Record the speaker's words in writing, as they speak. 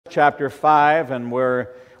chapter 5, and we're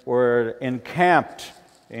encamped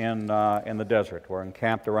in the desert. We're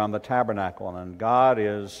encamped around the tabernacle, and God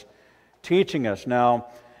is teaching us. Now,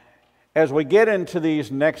 as we get into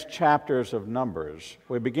these next chapters of Numbers,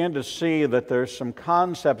 we begin to see that there's some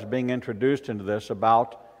concepts being introduced into this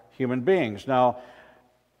about human beings. Now,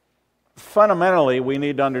 fundamentally, we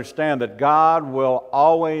need to understand that God will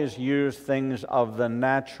always use things of the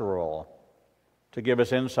natural to give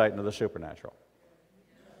us insight into the supernatural.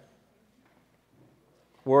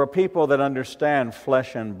 We're a people that understand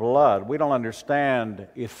flesh and blood. We don't understand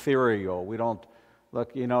ethereal. We don't,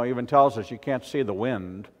 look, even tells us you can't see the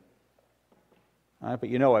wind. Right? But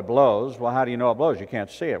you know it blows. Well, how do you know it blows? You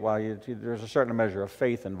can't see it. Well, there's a certain measure of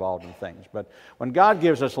faith involved in things. But when God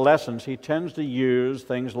gives us lessons, He tends to use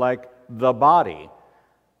things like the body.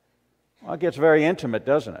 Well, it gets very intimate,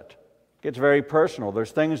 doesn't it? It gets very personal.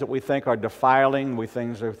 There's things that we think are defiling.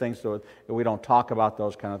 There are things that we don't talk about.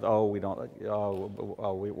 Those kind of we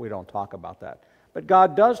don't talk about that. But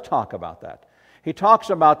God does talk about that. He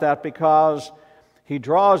talks about that because He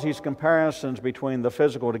draws these comparisons between the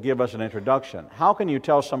physical to give us an introduction. How can you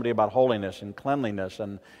tell somebody about holiness and cleanliness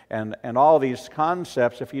and all these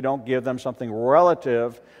concepts if you don't give them something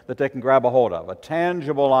relative that they can grab a hold of, a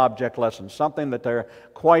tangible object lesson, something that they're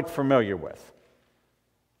quite familiar with?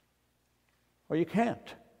 Well, you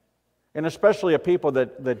can't. And especially a people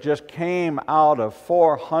that just came out of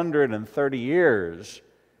 430 years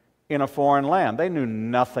in a foreign land. They knew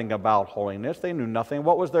nothing about holiness. They knew nothing.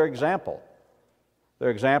 What was their example?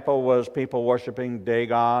 Their example was people worshiping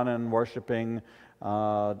Dagon and worshiping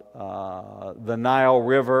the Nile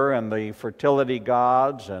River and the fertility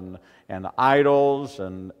gods and idols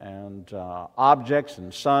and objects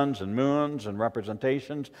and suns and moons and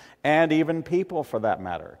representations, and even people for that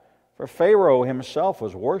matter. For Pharaoh himself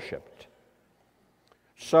was worshipped.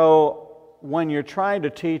 So when you're trying to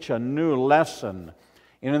teach a new lesson,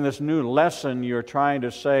 and in this new lesson you're trying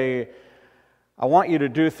to say, I want you to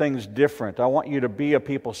do things different. I want you to be a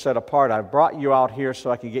people set apart. I've brought you out here so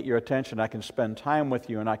I can get your attention. I can spend time with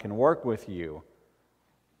you and I can work with you.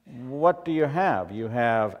 What do you have? You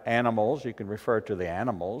have animals. You can refer to the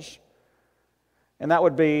animals. And that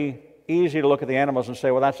would be easy to look at the animals and say,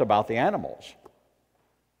 well, that's about the animals.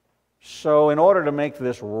 So in order to make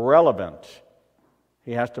this relevant,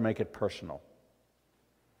 he has to make it personal.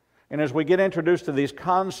 And as we get introduced to these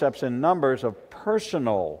concepts in Numbers of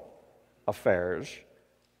personal affairs,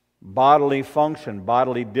 bodily function,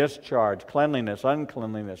 bodily discharge, cleanliness,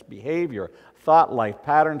 uncleanliness, behavior, thought life,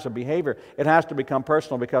 patterns of behavior, it has to become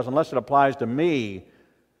personal, because unless it applies to me,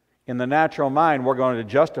 in the natural mind, we're going to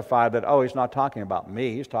justify that, oh, he's not talking about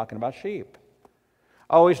me, he's talking about sheep.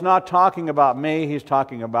 Oh, he's not talking about me, he's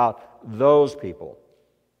talking about those people.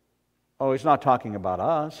 Oh, he's not talking about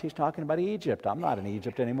us, he's talking about Egypt. I'm not in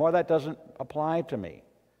Egypt anymore, that doesn't apply to me.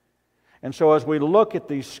 And so as we look at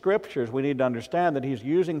these scriptures, we need to understand that he's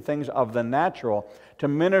using things of the natural to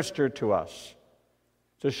minister to us,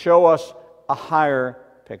 to show us a higher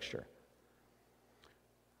picture.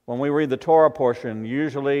 When we read the Torah portion,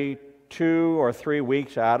 usually 2 or 3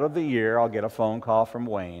 weeks out of the year, I'll get a phone call from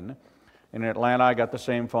Wayne. In Atlanta, I got the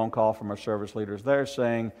same phone call from our service leaders there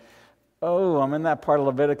saying, oh, I'm in that part of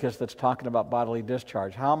Leviticus that's talking about bodily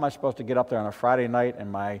discharge. How am I supposed to get up there on a Friday night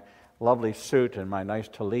in my lovely suit and my nice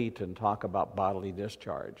tallit and talk about bodily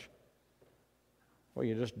discharge? Well,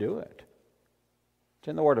 you just do it. It's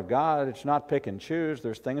in the Word of God. It's not pick and choose.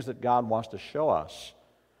 There's things that God wants to show us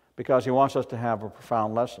because He wants us to have a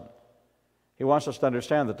profound lesson. He wants us to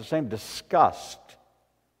understand that the same disgust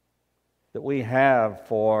that we have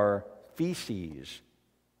for feces,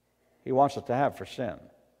 He wants us to have for sin.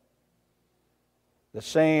 The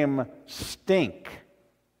same stink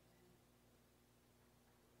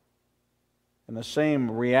and the same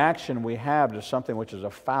reaction we have to something which is a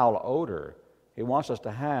foul odor, He wants us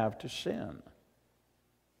to have to sin.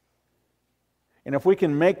 And if we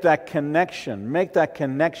can make that connection, make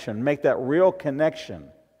that real connection,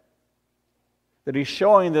 that He's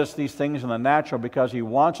showing us these things in the natural because He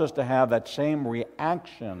wants us to have that same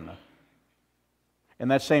reaction and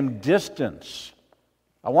that same distance.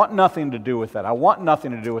 I want nothing to do with that. I want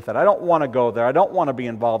nothing to do with that. I don't want to go there. I don't want to be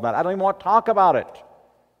involved in that. I don't even want to talk about it.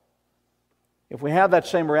 If we have that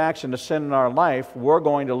same reaction to sin in our life, we're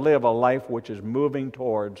going to live a life which is moving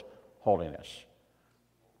towards holiness.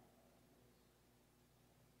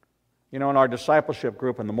 In our discipleship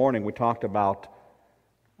group in the morning, we talked about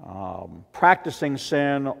practicing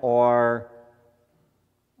sin or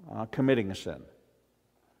committing a sin.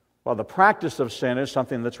 Well, the practice of sin is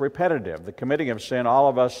something that's repetitive. The committing of sin, all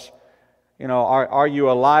of us are you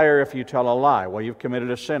a liar if you tell a lie? Well, you've committed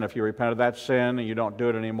a sin. If you repent of that sin and you don't do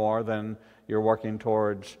it anymore, then you're moving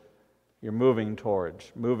towards,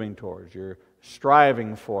 you're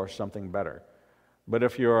striving for something better. But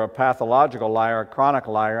if you're a pathological liar, a chronic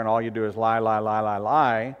liar, and all you do is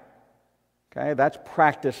lie, okay, that's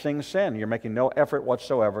practicing sin. You're making no effort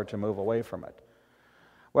whatsoever to move away from it.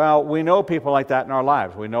 Well, we know people like that in our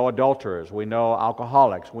lives. We know adulterers. We know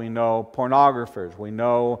alcoholics. We know pornographers. We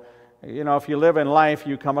know, if you live in life,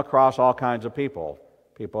 you come across all kinds of people.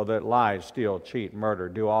 People that lie, steal, cheat, murder,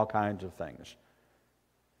 do all kinds of things.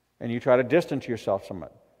 And you try to distance yourself from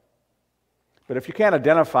it. But if you can't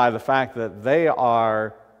identify the fact that they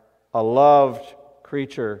are a loved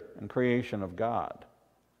creature and creation of God,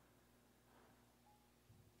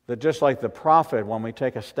 that just like the prophet, when we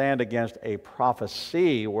take a stand against a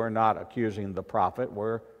prophecy, we're not accusing the prophet,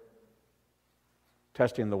 we're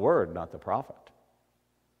testing the word, not the prophet.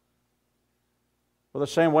 Well, the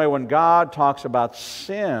same way when God talks about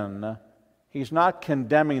sin, He's not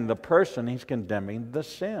condemning the person, He's condemning the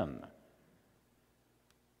sin.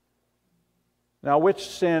 Now, which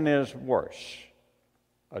sin is worse?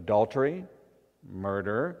 Adultery,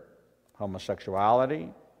 murder,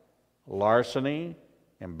 homosexuality, larceny,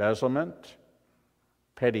 embezzlement,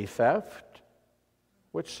 petty theft?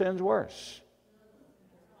 Which sin's worse?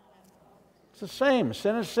 It's the same.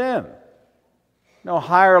 Sin is sin. No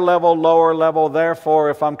higher level, lower level. Therefore,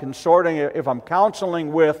 if I'm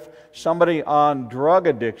counseling with somebody on drug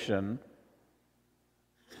addiction,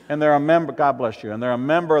 and they're a member, God bless you, and they're a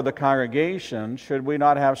member of the congregation, should we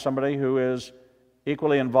not have somebody who is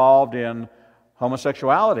equally involved in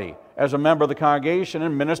homosexuality as a member of the congregation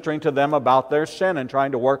and ministering to them about their sin and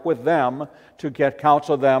trying to work with them to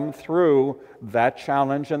counsel them through that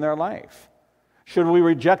challenge in their life? Should we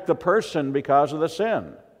reject the person because of the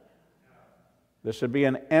sin? This would be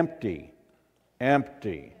an empty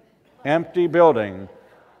building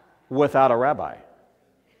without a rabbi.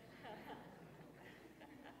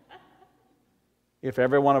 If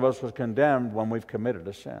every one of us was condemned when we've committed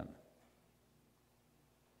a sin.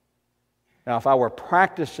 Now, if I were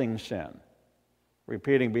practicing sin,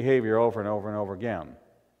 repeating behavior over and over and over again,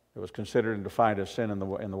 it was considered and defined as sin in the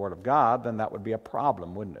Word of God, then that would be a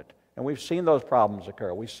problem, wouldn't it? And we've seen those problems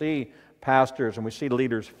occur. We see pastors and we see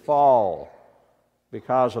leaders fall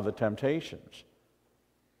because of the temptations.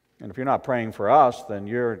 And if you're not praying for us, then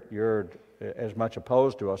you're as much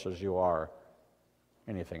opposed to us as you are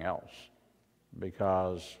anything else.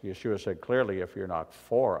 Because Yeshua said clearly, if you're not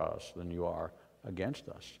for us, then you are against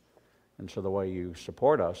us. And so the way you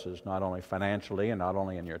support us is not only financially and not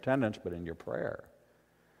only in your attendance, but in your prayer.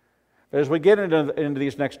 But as we get into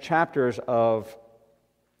these next chapters of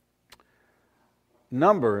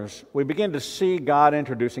Numbers, we begin to see God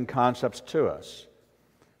introducing concepts to us.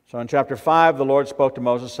 So in chapter 5, the Lord spoke to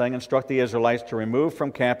Moses, saying, "Instruct the Israelites to remove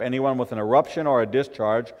from camp anyone with an eruption or a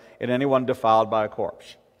discharge, and anyone defiled by a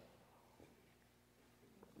corpse.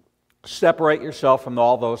 Separate yourself from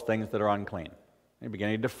all those things that are unclean." He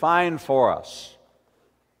began to define for us.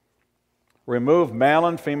 Remove male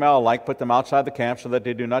and female alike, put them outside the camp so that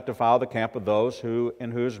they do not defile the camp of those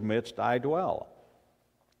in whose midst I dwell.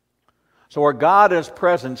 So where God is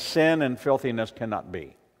present, sin and filthiness cannot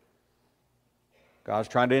be. God's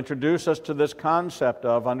trying to introduce us to this concept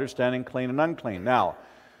of understanding clean and unclean. Now,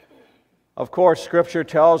 of course, Scripture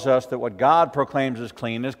tells us that what God proclaims as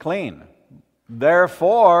clean is clean.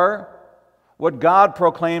 Therefore, what God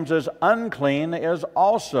proclaims as unclean is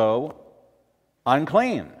also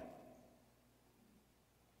unclean.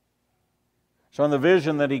 So in the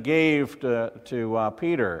vision that He gave to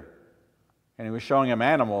Peter, and He was showing him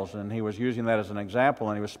animals, and He was using that as an example,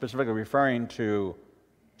 and He was specifically referring to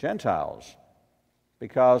Gentiles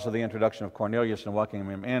because of the introduction of Cornelius and welcoming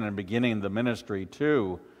him in and beginning the ministry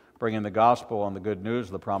to bringing the gospel and the good news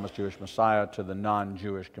of the promised Jewish Messiah to the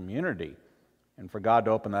non-Jewish community. And for God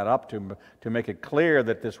to open that up to make it clear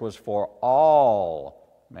that this was for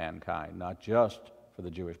all mankind, not just for the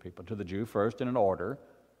Jewish people. To the Jew first in an order,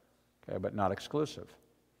 okay, but not exclusive.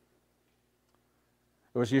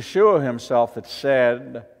 It was Yeshua Himself that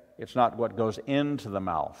said, it's not what goes into the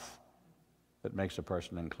mouth that makes a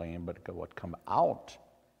person unclean, but what comes out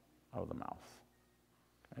of the mouth.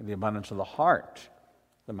 Okay? The abundance of the heart,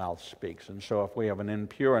 the mouth speaks. And so if we have an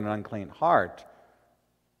impure and unclean heart,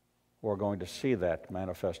 we're going to see that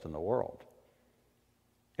manifest in the world.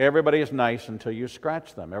 Everybody is nice until you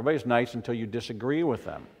scratch them. Everybody's nice until you disagree with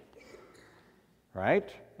them. Right?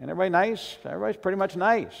 And everybody nice? Everybody's pretty much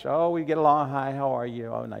nice. Oh, we get along. Hi, how are you?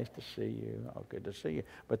 Oh, nice to see you. Oh, good to see you.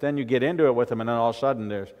 But then you get into it with them, and then all of a sudden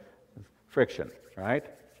there's friction, right?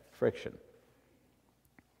 Friction.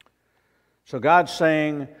 So God's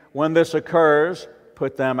saying, when this occurs,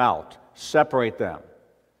 put them out. Separate them.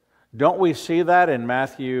 Don't we see that in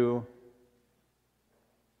Matthew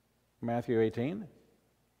 18?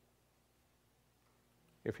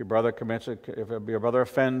 If your brother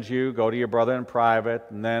offends you, go to your brother in private,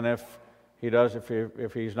 and then if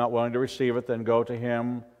he's not willing to receive it, then go to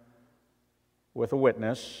him with a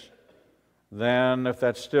witness. Then if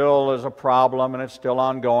that still is a problem and it's still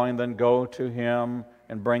ongoing, then go to him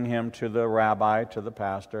and bring him to the rabbi, to the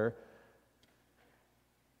pastor.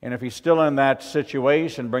 And if he's still in that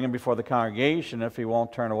situation, bring him before the congregation. If he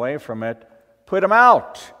won't turn away from it, put him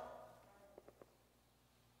out.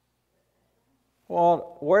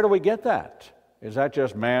 Well, where do we get that? Is that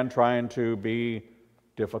just man trying to be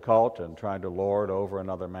difficult and trying to lord over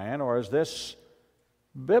another man? Or is this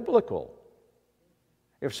biblical?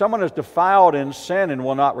 If someone is defiled in sin and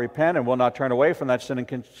will not repent and will not turn away from that sin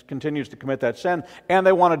and continues to commit that sin, and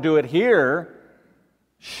they want to do it here,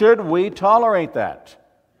 should we tolerate that?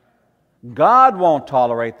 God won't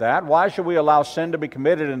tolerate that. Why should we allow sin to be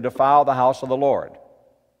committed and defile the house of the Lord?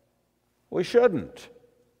 We shouldn't.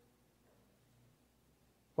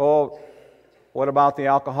 Well, what about the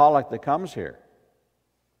alcoholic that comes here?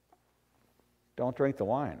 Don't drink the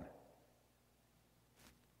wine.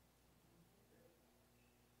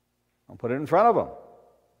 Don't put it in front of them.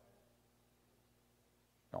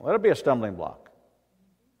 Don't let it be a stumbling block.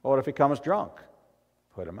 What if he comes drunk?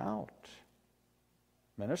 Put him out.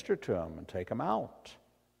 Minister to him and take him out.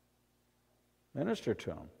 Minister to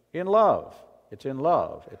him. In love. It's in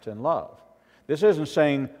love. It's in love. This isn't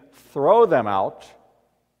saying throw them out.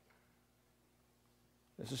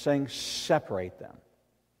 This is saying separate them.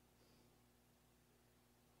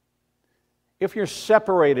 If you're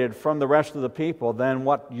separated from the rest of the people, then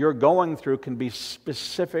what you're going through can be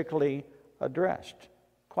specifically addressed.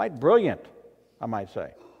 Quite brilliant, I might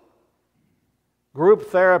say.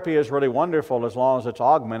 Group therapy is really wonderful as long as it's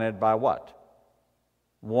augmented by what?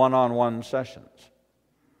 One-on-one sessions.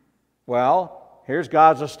 Well, here's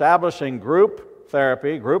God's establishing group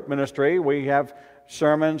therapy, group ministry. We have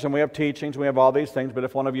sermons and we have teachings, we have all these things, but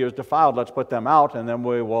if one of you is defiled, let's put them out, and then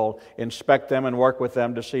we will inspect them and work with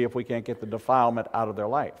them to see if we can't get the defilement out of their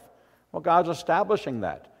life. Well, God's establishing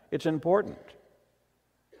that. It's important.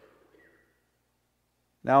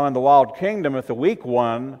 Now, in the wild kingdom, if the weak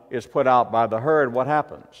one is put out by the herd, what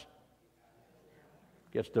happens?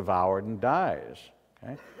 Gets devoured and dies.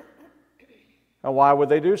 Okay? Now, why would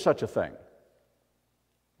they do such a thing?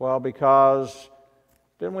 Well, because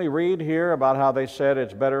didn't we read here about how they said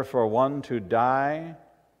it's better for one to die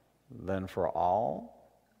than for all?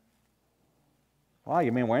 Wow,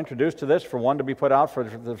 you mean we're introduced to this for one to be put out for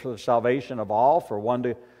the salvation of all, for one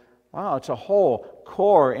to... Wow, it's a whole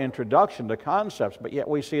core introduction to concepts, but yet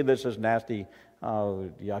we see this as nasty,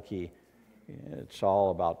 yucky. It's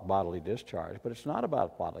all about bodily discharge, but it's not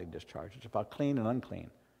about bodily discharge. It's about clean and unclean.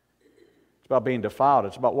 It's about being defiled.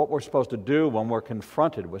 It's about what we're supposed to do when we're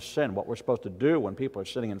confronted with sin, what we're supposed to do when people are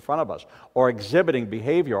sitting in front of us, or exhibiting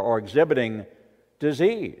behavior, or exhibiting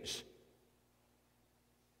disease.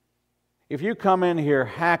 If you come in here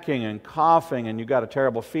hacking and coughing and you got a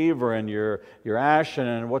terrible fever and you're ashen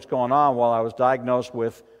and what's going on, well, I was diagnosed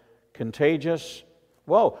with contagious,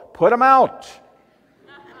 whoa, put them out.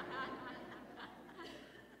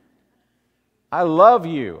 I love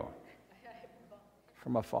you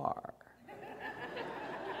from afar.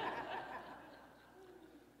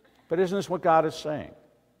 But isn't this what God is saying?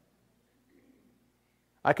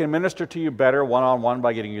 I can minister to you better one-on-one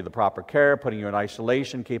by getting you the proper care, putting you in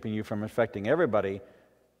isolation, keeping you from infecting everybody.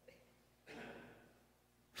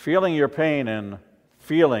 Feeling your pain and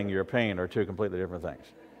feeling your pain are two completely different things.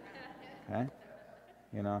 Okay?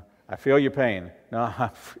 You know, I feel your pain. No,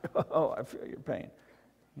 I feel your pain.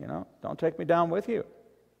 You know, don't take me down with you.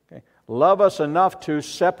 Okay? Love us enough to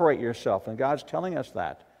separate yourself, and God's telling us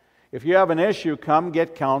that. If you have an issue, come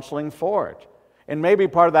get counseling for it. And maybe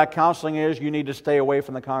part of that counseling is you need to stay away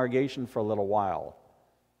from the congregation for a little while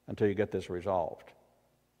until you get this resolved.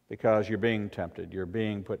 Because you're being tempted. You're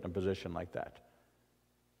being put in a position like that.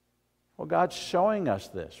 Well, God's showing us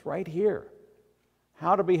this right here.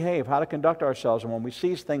 How to behave, how to conduct ourselves. And when we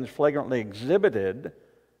see things flagrantly exhibited,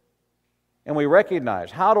 and we recognize,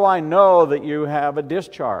 how do I know that you have a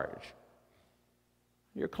discharge?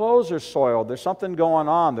 Your clothes are soiled. There's something going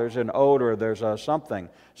on. There's an odor. There's a something.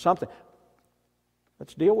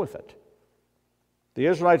 Let's deal with it. The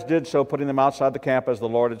Israelites did so, putting them outside the camp as the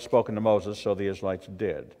Lord had spoken to Moses, so the Israelites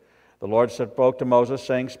did. The Lord spoke to Moses,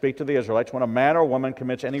 saying, "Speak to the Israelites, when a man or woman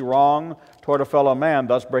commits any wrong toward a fellow man,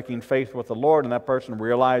 thus breaking faith with the Lord, and that person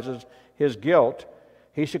realizes his guilt,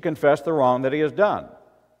 he should confess the wrong that he has done.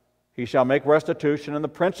 He shall make restitution in the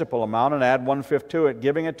principal amount and add 1/5 to it,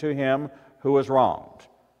 giving it to him who is wronged.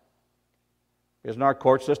 Isn't our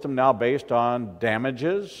court system now based on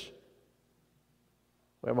damages?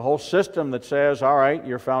 We have a whole system that says, all right,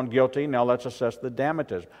 you're found guilty, now let's assess the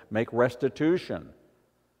damages. Make restitution.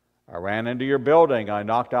 I ran into your building, I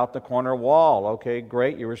knocked out the corner wall. Okay,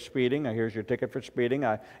 great, you were speeding. Here's your ticket for speeding.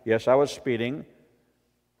 Yes, I was speeding.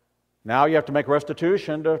 Now you have to make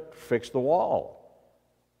restitution to fix the wall.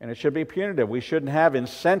 And it should be punitive. We shouldn't have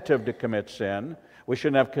incentive to commit sin. We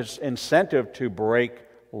shouldn't have incentive to break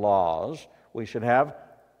laws. We should have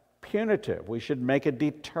punitive. We should make a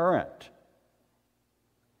deterrent.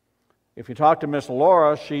 If you talk to Miss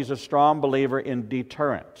Laura, she's a strong believer in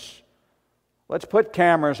deterrence. Let's put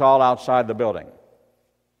cameras all outside the building.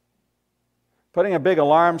 Putting a big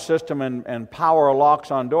alarm system and power locks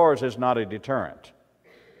on doors is not a deterrent.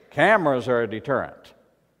 Cameras are a deterrent.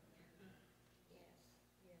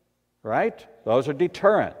 Right? Those are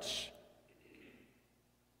deterrents.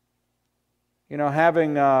 You know,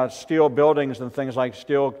 having steel buildings and things like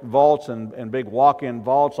steel vaults and big walk-in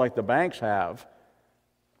vaults like the banks have,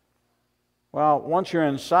 well, once you're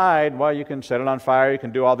inside, well, you can set it on fire, you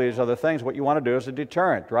can do all these other things. What you want to do is a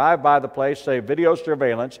deterrent. Drive by the place, say, video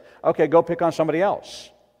surveillance. Okay, go pick on somebody else.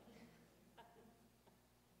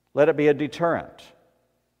 Let it be a deterrent.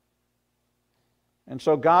 And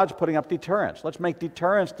so God's putting up deterrents. Let's make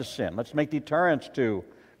deterrents to sin. Let's make deterrents to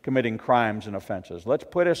committing crimes and offenses. Let's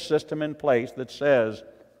put a system in place that says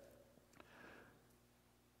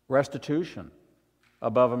restitution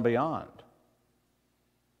above and beyond.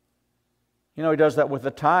 You know, he does that with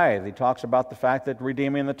the tithe. He talks about the fact that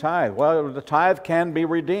redeeming the tithe. Well, the tithe can be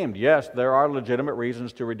redeemed. Yes, there are legitimate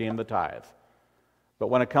reasons to redeem the tithe. But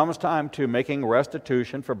when it comes time to making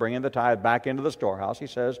restitution for bringing the tithe back into the storehouse, he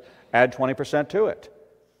says, add 20% to it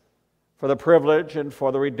for the privilege and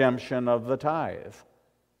for the redemption of the tithe.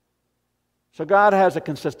 So God has a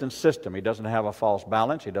consistent system. He doesn't have a false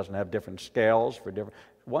balance. He doesn't have different scales for different...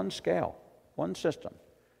 One scale, one system.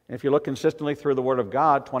 And if you look consistently through the Word of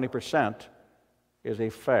God, 20% is a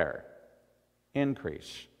fair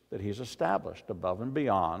increase that He's established above and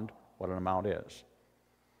beyond what an amount is.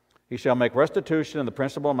 He shall make restitution in the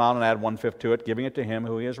principal amount and add 1/5 to it, giving it to him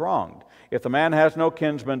who he has wronged. If the man has no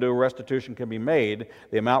kinsman to whom restitution can be made,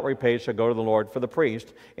 the amount repaid shall go to the Lord for the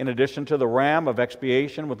priest, in addition to the ram of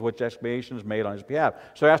expiation with which expiation is made on his behalf.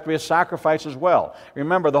 So there has to be a sacrifice as well.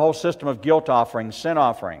 Remember the whole system of guilt offering, sin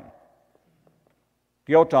offering.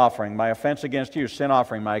 Guilt offering, my offense against you. Sin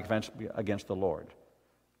offering, my offense against the Lord.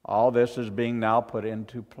 All this is being now put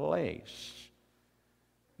into place.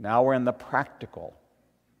 Now we're in the practical.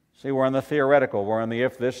 See, we're in the theoretical. We're in the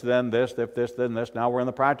if this, then this, if this, then this. Now we're in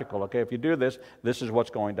the practical. Okay, if you do this, this is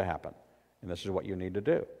what's going to happen. And this is what you need to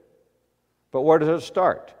do. But where does it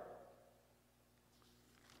start?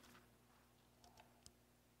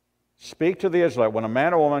 Speak to the Israelite. When a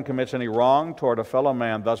man or woman commits any wrong toward a fellow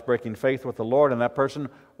man, thus breaking faith with the Lord, and that person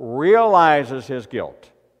realizes his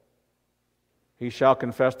guilt, he shall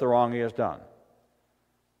confess the wrong he has done.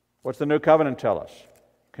 What's the new covenant tell us?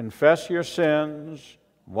 Confess your sins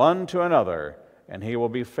one to another, and he will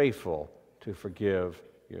be faithful to forgive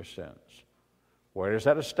your sins. Where is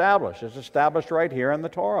that established? It's established right here in the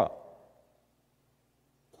Torah.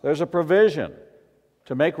 There's a provision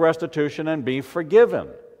to make restitution and be forgiven.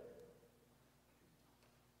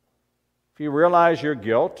 If you realize your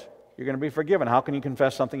guilt, you're going to be forgiven. How can you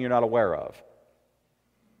confess something you're not aware of?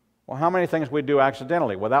 Well, how many things we do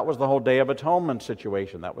accidentally? Well, that was the whole Day of Atonement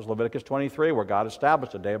situation. That was Leviticus 23, where God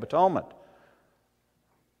established a Day of Atonement,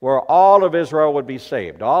 where all of Israel would be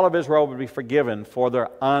saved. All of Israel would be forgiven for their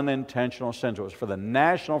unintentional sins. It was for the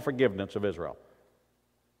national forgiveness of Israel.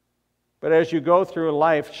 But as you go through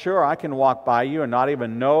life, sure, I can walk by you and not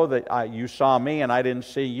even know that you saw me and I didn't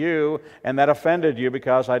see you, and that offended you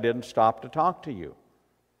because I didn't stop to talk to you.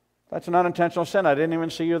 That's an unintentional sin. I didn't even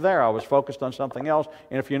see you there. I was focused on something else.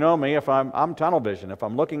 And if you know me, if I'm tunnel vision. If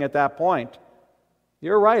I'm looking at that point,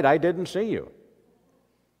 you're right, I didn't see you.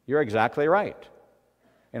 You're exactly right.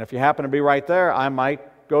 And if you happen to be right there, I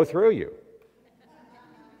might go through you.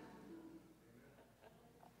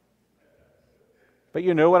 But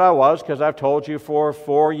you knew what I was because I've told you for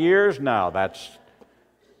 4 years now. And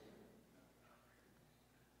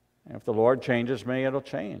if the Lord changes me, it'll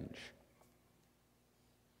change.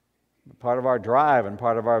 Part of our drive and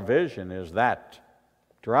part of our vision is that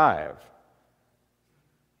drive.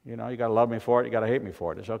 You know, you got to love me for it, you got to hate me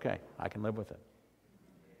for it. It's okay. I can live with it.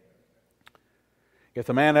 If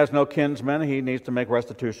the man has no kinsman, he needs to make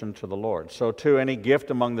restitution to the Lord. So too, any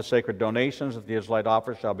gift among the sacred donations that the Israelite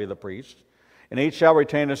offers shall be the priest's. and each shall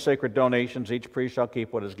retain his sacred donations. Each priest shall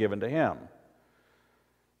keep what is given to him.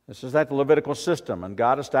 This is that Levitical system, and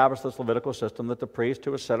God established this Levitical system that the priest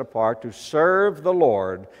who is set apart to serve the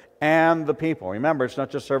Lord and the people. Remember, it's not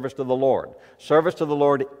just service to the Lord. Service to the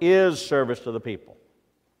Lord is service to the people.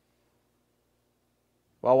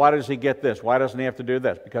 Well, why does he get this? Why doesn't he have to do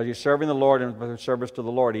this? Because he's serving the Lord, and with service to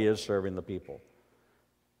the Lord, he is serving the people.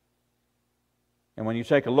 And when you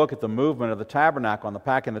take a look at the movement of the tabernacle and the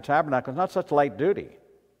packing of the tabernacle, it's not such light duty.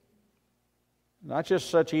 Not just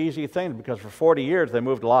such easy things, because for 40 years they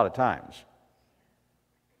moved a lot of times.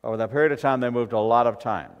 Over that period of time, they moved a lot of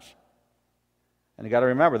times. And you've got to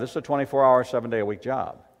remember, this is a 24-hour, 7-day-a-week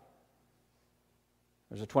job.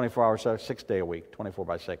 There's a 24-hour, 6-day-a-week, 24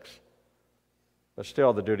 by 6. But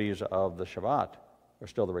still, the duties of the Shabbat are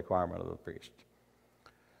still the requirement of the priest.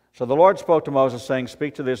 So the Lord spoke to Moses, saying,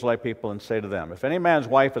 "Speak to the Israelite people and say to them, if any man's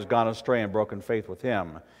wife has gone astray and broken faith with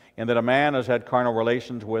him, and that a man has had carnal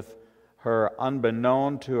relations with her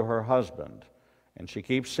unbeknown to her husband, and she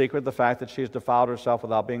keeps secret the fact that she has defiled herself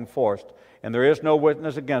without being forced, and there is no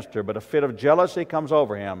witness against her, but a fit of jealousy comes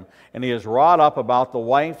over him, and he is wrought up about the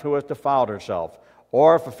wife who has defiled herself.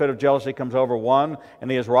 Or if a fit of jealousy comes over one,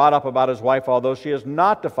 and he is wrought up about his wife, although she has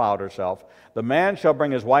not defiled herself, the man shall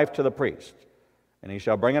bring his wife to the priest, and he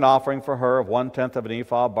shall bring an offering for her of 1/10 of an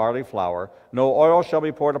ephah of barley flour. No oil shall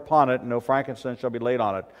be poured upon it, and no frankincense shall be laid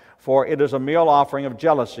on it, for it is a meal offering of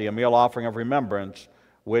jealousy, a meal offering of remembrance,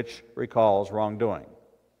 which recalls wrongdoing."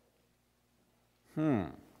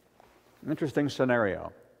 Interesting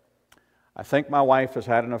scenario. I think my wife has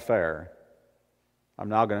had an affair. I'm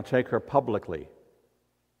now going to take her publicly,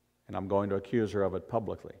 and I'm going to accuse her of it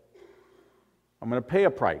publicly. I'm going to pay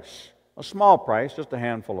a price, a small price, just a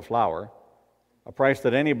handful of flour, a price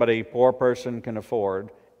that anybody, poor person, can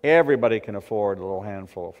afford. Everybody can afford a little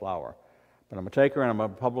handful of flour. But I'm going to take her and I'm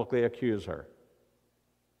going to publicly accuse her.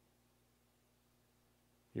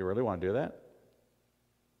 You really want to do that?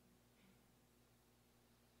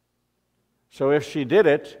 So if she did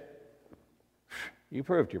it, you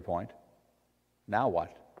proved your point. Now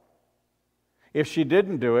what? If she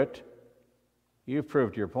didn't do it, you've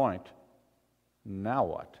proved your point. Now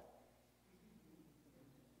what?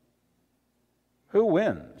 Who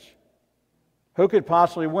wins? Who could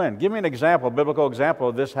possibly win? Give me an example, a biblical example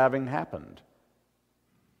of this having happened.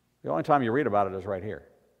 The only time you read about it is right here.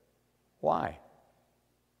 Why?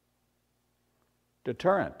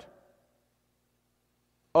 Deterrent.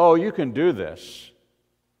 Oh, you can do this.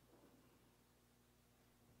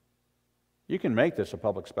 You can make this a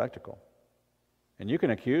public spectacle. And you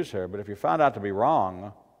can accuse her, but if you're found out to be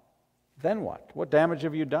wrong, then what? What damage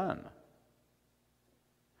have you done?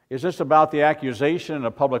 Is this about the accusation in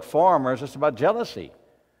a public forum, or is this about jealousy?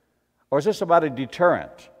 Or is this about a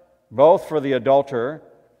deterrent, both for the adulterer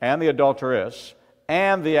and the adulteress,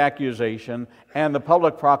 and the accusation and the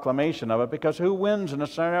public proclamation of it? Because who wins in a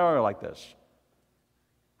scenario like this?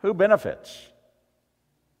 Who benefits?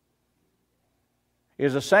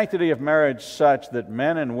 Is the sanctity of marriage such that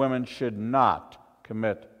men and women should not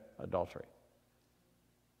commit adultery?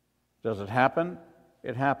 Does it happen?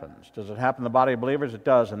 It happens. Does it happen in the body of believers? It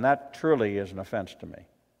does, and that truly is an offense to me.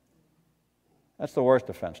 That's the worst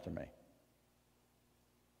offense to me.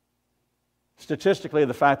 Statistically,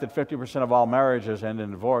 the fact that 50% of all marriages end in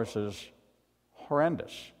divorce is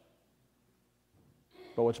horrendous.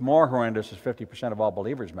 But what's more horrendous is 50% of all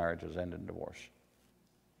believers' marriages end in divorce.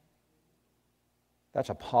 That's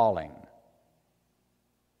appalling.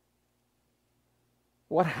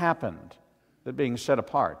 What happened that being set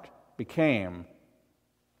apart became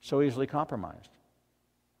so easily compromised?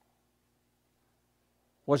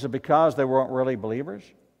 Was it because they weren't really believers?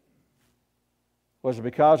 Was it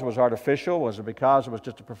because it was artificial? Was it because it was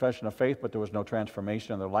just a profession of faith but there was no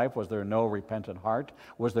transformation in their life? Was there no repentant heart?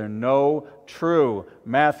 Was there no true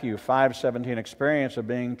Matthew 5:17 experience of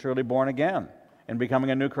being truly born again and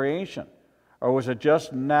becoming a new creation? Or was it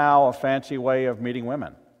just now a fancy way of meeting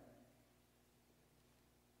women?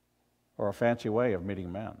 Or a fancy way of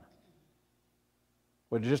meeting men?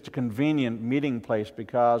 Was it just a convenient meeting place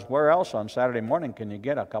because where else on Saturday morning can you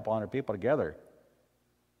get a couple hundred people together?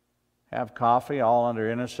 Have coffee, all under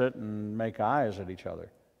innocent, and make eyes at each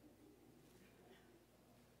other.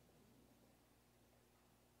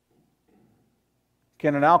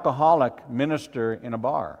 Can an alcoholic minister in a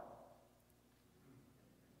bar?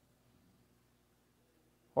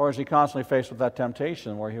 Or is he constantly faced with that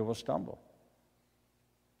temptation where he will stumble?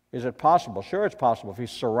 Is it possible? Sure, it's possible. If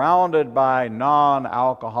he's surrounded by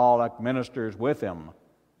non-alcoholic ministers with him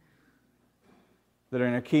that are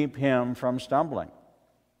going to keep him from stumbling.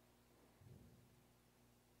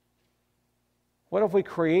 What have we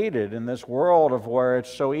created in this world of where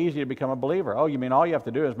it's so easy to become a believer? Oh, you mean all you have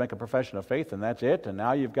to do is make a profession of faith and that's it, and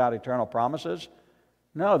now you've got eternal promises?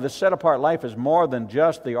 No, this set-apart life is more than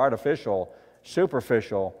just the artificial,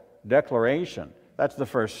 superficial declaration. That's the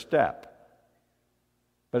first step.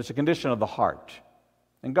 But it's a condition of the heart.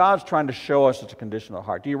 And God's trying to show us it's a condition of the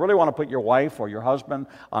heart. Do you really want to put your wife or your husband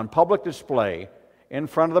on public display in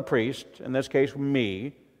front of the priest, in this case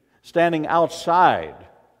me, standing outside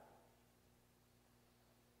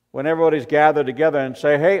when everybody's gathered together and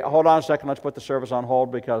say, hey, hold on a second, let's put the service on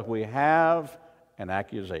hold because we have an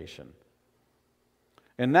accusation.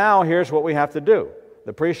 And now here's what we have to do.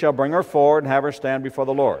 The priest shall bring her forward and have her stand before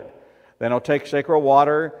the Lord. Then he'll take sacred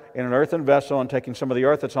water in an earthen vessel, and taking some of the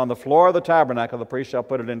earth that's on the floor of the tabernacle, the priest shall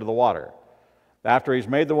put it into the water. After he's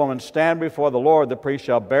made the woman stand before the Lord, the priest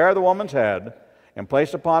shall bear the woman's head and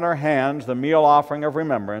place upon her hands the meal offering of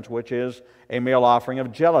remembrance, which is a meal offering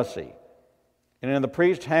of jealousy. And in the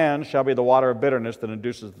priest's hand shall be the water of bitterness that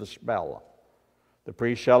induces the spell. The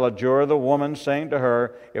priest shall adjure the woman, saying to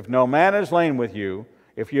her, if no man is lain with you,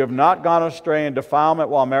 if you have not gone astray in defilement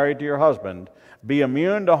while married to your husband, be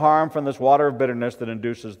immune to harm from this water of bitterness that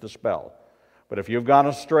induces the spell. But if you've gone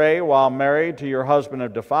astray while married to your husband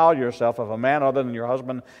and defiled yourself, if a man other than your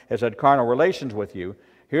husband has had carnal relations with you,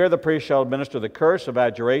 here the priest shall administer the curse of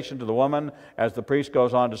adjuration to the woman, as the priest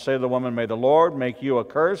goes on to say to the woman, may the Lord make you a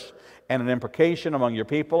curse and an imprecation among your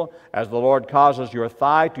people, as the Lord causes your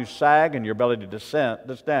thigh to sag and your belly to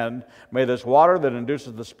distend. May this water that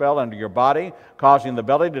induces the spell enter your body, causing the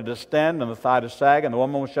belly to distend and the thigh to sag, and the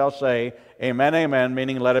woman shall say, amen, amen,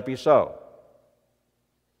 meaning let it be so.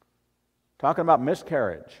 Talking about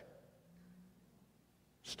miscarriage.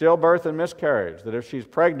 Stillbirth and miscarriage, that if she's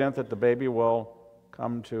pregnant, that the baby will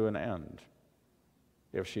come to an end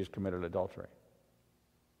if she's committed adultery.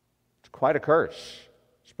 It's quite a curse,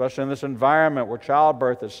 especially in this environment where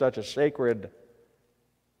childbirth is such a sacred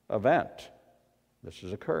event. This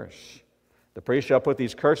is a curse. The priest shall put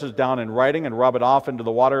these curses down in writing and rub it off into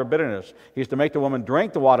the water of bitterness. He's to make the woman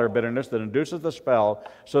drink the water of bitterness that induces the spell,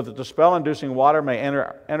 so that the spell-inducing water may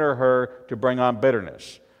enter her to bring on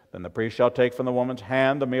bitterness. Then the priest shall take from the woman's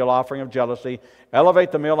hand the meal offering of jealousy,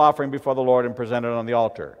 elevate the meal offering before the Lord, and present it on the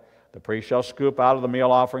altar. The priest shall scoop out of the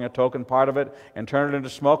meal offering a token part of it, and turn it into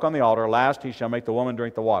smoke on the altar. Last, he shall make the woman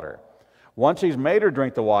drink the water. Once he's made her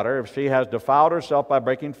drink the water, if she has defiled herself by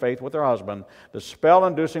breaking faith with her husband, the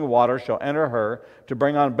spell-inducing water shall enter her to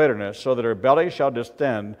bring on bitterness, so that her belly shall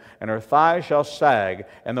distend, and her thighs shall sag,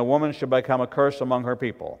 and the woman shall become a curse among her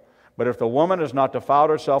people. But if the woman has not defiled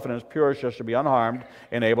herself and is pure, she shall be unharmed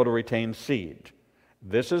and able to retain seed.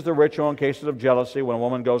 This is the ritual in cases of jealousy, when a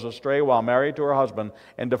woman goes astray while married to her husband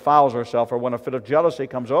and defiles herself, or when a fit of jealousy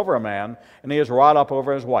comes over a man and he is wrought up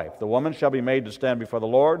over his wife. The woman shall be made to stand before the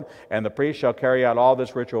Lord, and the priest shall carry out all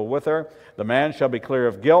this ritual with her. The man shall be clear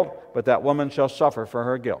of guilt, but that woman shall suffer for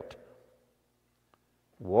her guilt.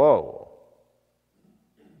 Whoa.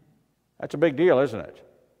 That's a big deal, isn't it?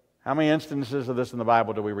 How many instances of this in the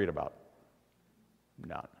Bible do we read about?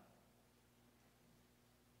 None.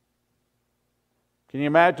 Can you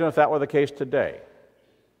imagine if that were the case today?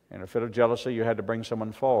 In a fit of jealousy, you had to bring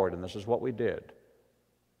someone forward, and this is what we did.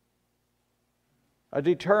 A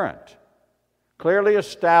deterrent, clearly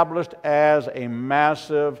established as a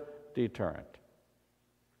massive deterrent.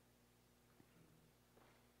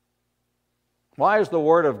 Why is the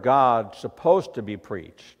Word of God supposed to be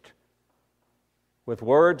preached with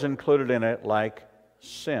words included in it like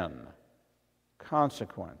sin,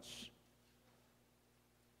 consequence,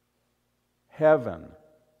 heaven,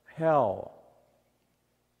 hell?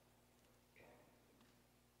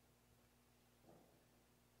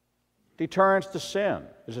 Deterrence to sin.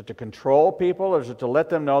 Is it to control people, or is it to let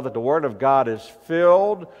them know that the Word of God is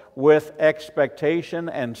filled with expectation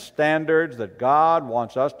and standards that God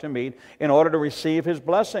wants us to meet in order to receive His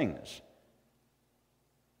blessings?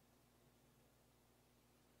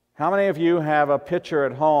 How many of you have a pitcher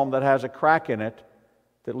at home that has a crack in it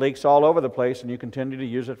that leaks all over the place, and you continue to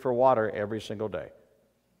use it for water every single day?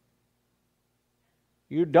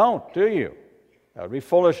 You don't, do you? That would be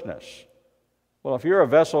foolishness. Well, if you're a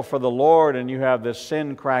vessel for the Lord and you have this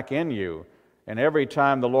sin crack in you, and every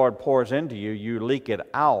time the Lord pours into you, you leak it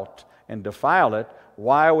out and defile it,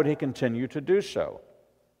 why would He continue to do so?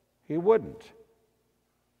 He wouldn't.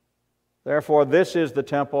 Therefore, this is the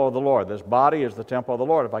temple of the Lord. This body is the temple of the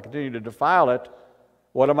Lord. If I continue to defile it,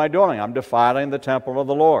 what am I doing? I'm defiling the temple of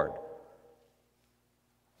the Lord.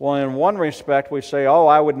 Well, in one respect, we say, oh,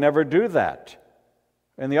 I would never do that.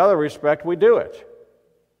 In the other respect, we do it.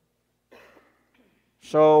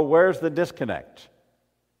 So where's the disconnect?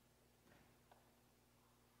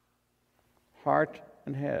 Heart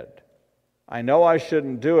and head. I know I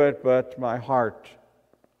shouldn't do it, but my heart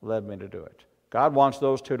led me to do it. God wants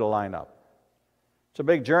those two to line up. It's a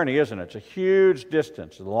big journey, isn't it? It's a huge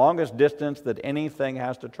distance. The longest distance that anything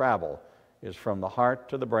has to travel is from the heart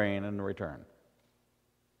to the brain and return.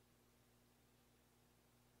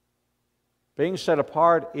 Being set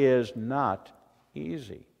apart is not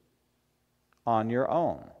easy on your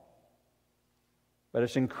own. But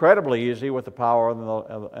it's incredibly easy with the power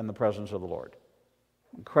and the presence of the Lord.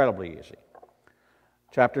 Incredibly easy.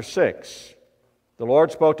 Chapter 6. The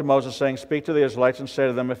Lord spoke to Moses, saying, Speak to the Israelites and say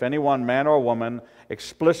to them, If anyone, man or woman,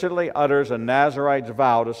 explicitly utters a Nazirite's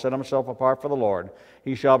vow to set himself apart for the Lord,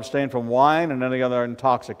 he shall abstain from wine and any other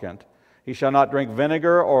intoxicant. He shall not drink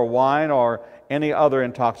vinegar or wine or any other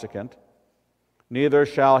intoxicant. Neither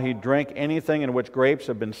shall he drink anything in which grapes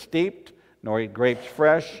have been steeped, nor eat grapes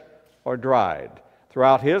fresh or dried.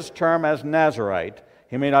 Throughout his term as Nazirite,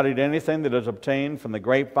 he may not eat anything that is obtained from the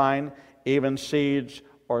grapevine, even seeds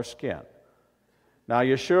or skin. Now,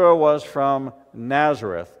 Yeshua was from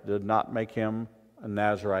Nazareth, did not make him a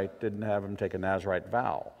Nazirite, didn't have him take a Nazirite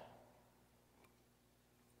vow.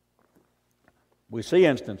 We see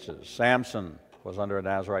instances. Samson was under a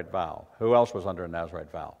Nazirite vow. Who else was under a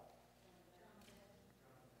Nazirite vow?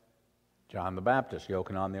 John the Baptist,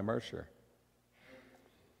 Yochanan the Immerser.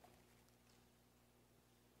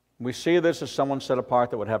 We see this as someone set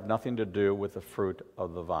apart that would have nothing to do with the fruit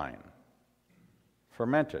of the vine.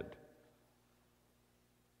 Fermented.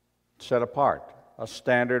 Set apart. A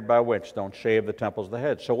standard by which don't shave the temples of the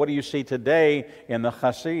head. So what do you see today in the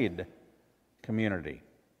Hasid community?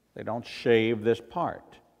 They don't shave this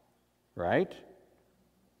part, right?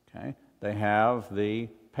 Okay. They have the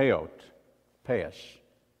payot, payas.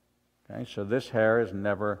 Okay. So this area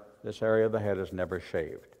of the head is never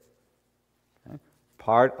shaved. Okay.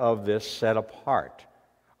 Part of this set apart.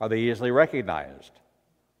 Are they easily recognized?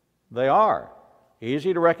 They are.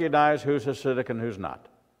 Easy to recognize who's Hasidic and who's not.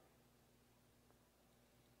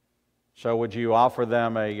 So would you offer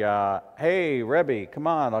them a, hey, Rebbe, come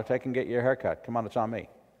on, I can get your haircut. Come on, it's on me.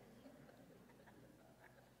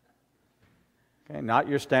 Okay, not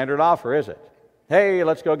your standard offer, is it? Hey,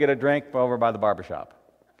 let's go get a drink over by the barbershop.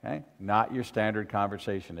 Okay, not your standard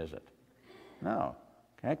conversation, is it? No.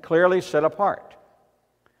 Okay, clearly set apart.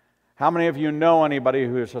 How many of you know anybody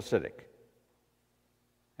who is Hasidic?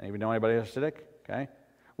 Anybody know anybody who's Hasidic? Okay.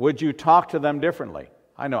 Would you talk to them differently?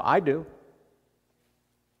 I know I do.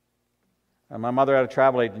 And my mother had a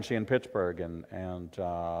travel agency in Pittsburgh and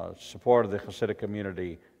supported the Hasidic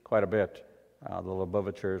community quite a bit, the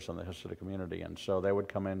Lubavitchers and the Hasidic community. And so they would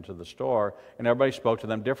come into the store, and everybody spoke to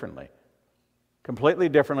them differently. Completely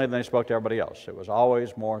differently than they spoke to everybody else. It was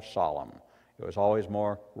always more solemn. It was always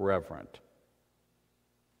more reverent.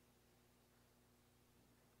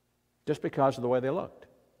 Just because of the way they looked.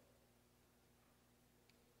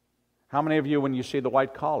 How many of you, when you see the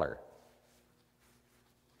white collar,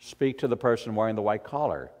 speak to the person wearing the white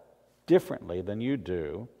collar differently than you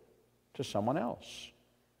do to someone else,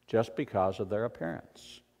 just because of their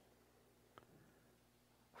appearance?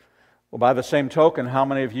 Well, by the same token, how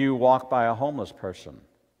many of you walk by a homeless person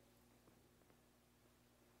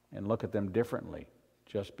and look at them differently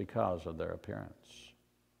just because of their appearance?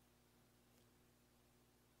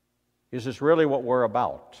 Is this really what we're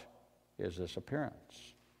about? Is this appearance?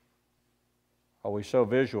 Are we so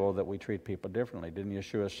visual that we treat people differently? Didn't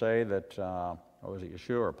Yeshua say that, or was it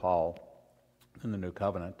Yeshua or Paul in the New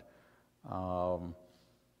Covenant,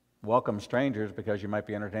 welcome strangers because you might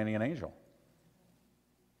be entertaining an angel?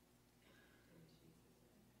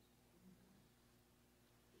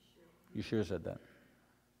 Yeshua said that.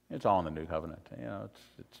 It's all in the New Covenant. You know,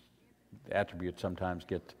 it's the attributes sometimes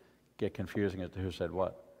get confusing as to who said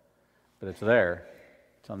what. But it's there.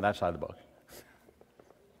 It's on that side of the book.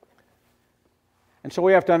 And so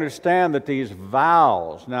we have to understand that these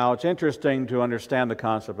vows, now it's interesting to understand the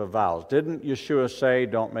concept of vows. Didn't Yeshua say,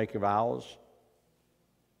 don't make your vows?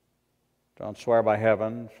 Don't swear by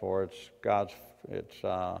heaven, for don't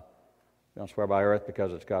swear by earth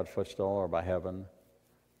because it's God's footstool, or by heaven.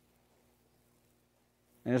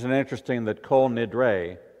 And isn't it interesting that Kol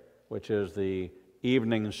Nidre, which is the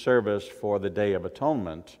evening service for the Day of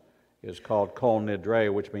Atonement, is called Kol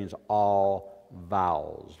Nidre, which means all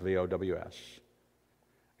vows, V-O-W-S.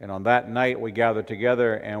 And on that night we gather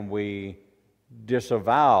together and we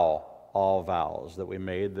disavow all vows that we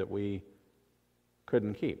made that we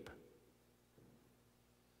couldn't keep.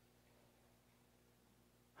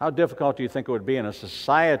 How difficult do you think it would be in a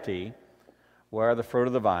society where the fruit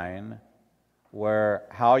of the vine, where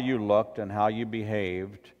how you looked and how you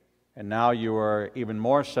behaved, and now you are even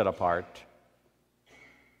more set apart?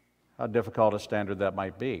 how difficult a standard that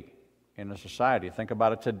might be in a society. Think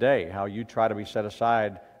about it today, how you try to be set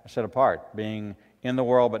apart, being in the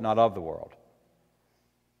world but not of the world.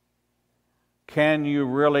 Can you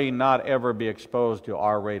really not ever be exposed to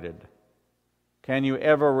R-rated? Can you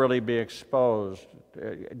ever really be exposed,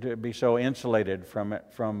 to be so insulated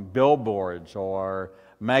from billboards or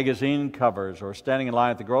magazine covers or standing in line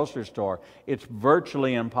at the grocery store? It's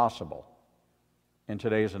virtually impossible in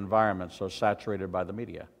today's environment so saturated by the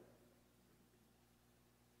media.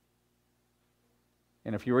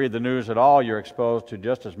 And if you read the news at all, you're exposed to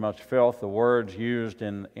just as much filth. The words used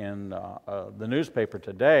in the newspaper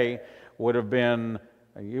today would have been,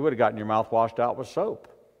 you would have gotten your mouth washed out with soap.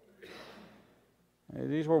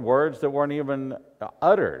 These were words that weren't even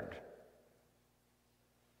uttered.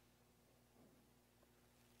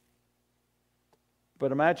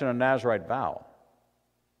 But imagine a Nazirite vow.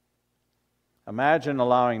 Imagine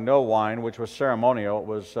allowing no wine, which was ceremonial. It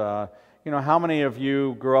was, how many of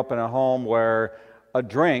you grew up in a home where a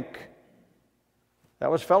drink, that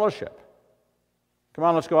was fellowship? Come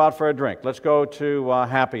on, let's go out for a drink. Let's go to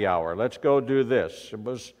happy hour. Let's go do this. It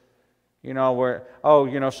was,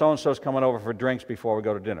 so-and-so's coming over for drinks before we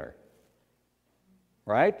go to dinner.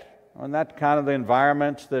 Right? And that kind of the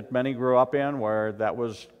environments that many grew up in where that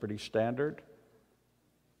was pretty standard.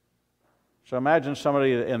 So imagine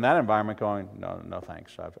somebody in that environment going, no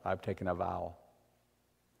thanks, I've taken a vow.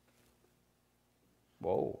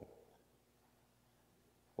 Whoa.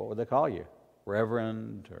 What would they call you?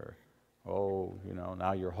 Reverend, or,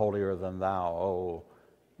 now you're holier than thou.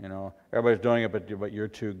 Everybody's doing it, but you're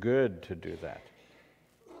too good to do that.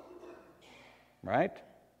 Right?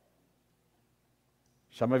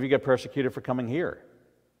 Some of you get persecuted for coming here.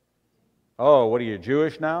 Oh, what are you,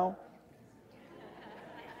 Jewish now?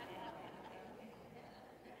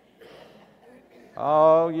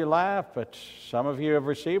 Oh, you laugh, but some of you have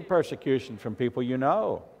received persecution from people you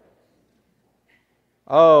know.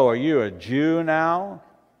 Oh, are you a Jew now?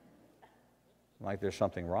 Like there's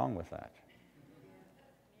something wrong with that.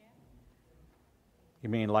 You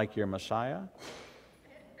mean like your Messiah?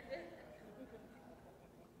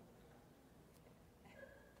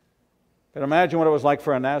 But imagine what it was like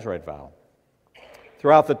for a Nazirite vow.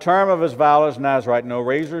 Throughout the term of his vow as Nazirite, no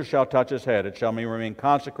razor shall touch his head. It shall remain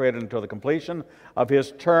consecrated until the completion of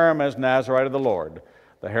his term as Nazirite of the Lord,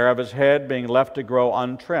 the hair of his head being left to grow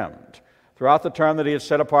untrimmed. Throughout the term that he is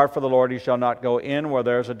set apart for the Lord, he shall not go in where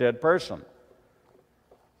there is a dead person.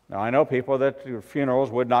 Now, I know people that funerals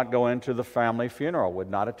would not go into the family funeral, would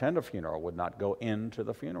not attend a funeral, would not go into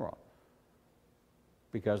the funeral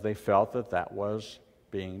because they felt that that was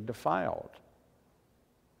being defiled.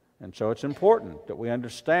 And so it's important that we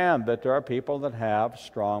understand that there are people that have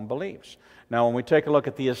strong beliefs. Now, when we take a look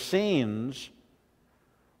at the Essenes,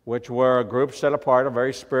 which were a group set apart of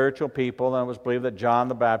very spiritual people, and it was believed that John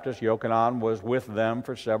the Baptist, Yochanan, was with them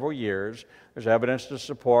for several years. There's evidence to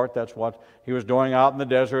support that's what he was doing out in the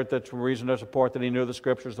desert. That's reason to support that he knew the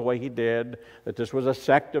Scriptures the way he did, that this was a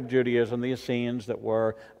sect of Judaism, the Essenes, that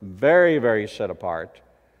were very, very set apart,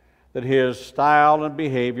 that his style and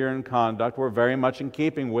behavior and conduct were very much in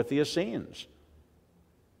keeping with the Essenes.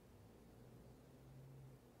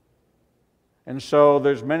 And so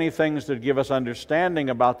there's many things that give us understanding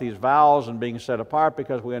about these vows and being set apart,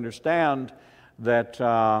 because we understand that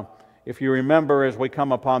if you remember, as we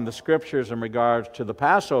come upon the Scriptures in regards to the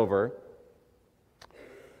Passover,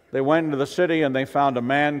 they went into the city and they found a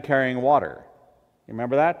man carrying water. You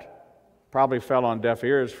remember that? Probably fell on deaf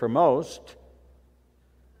ears for most.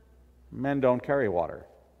 Men don't carry water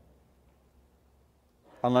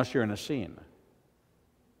unless you're an Essene.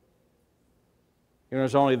 It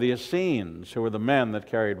was only the Essenes who were the men that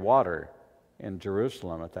carried water in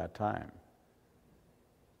Jerusalem at that time.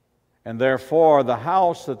 And therefore, the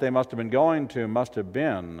house that they must have been going to must have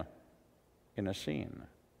been in Essene.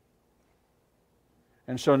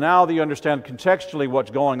 And so now that you understand contextually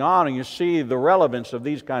what's going on, and you see the relevance of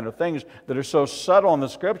these kind of things that are so subtle in the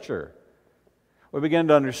Scripture, we begin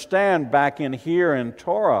to understand back in here in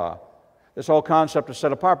Torah, this whole concept is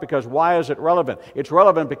set apart. Because why is it relevant? It's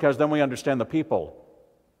relevant because then we understand the people.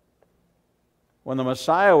 When the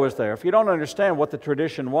Messiah was there, if you don't understand what the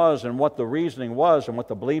tradition was and what the reasoning was and what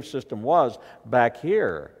the belief system was back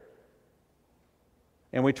here,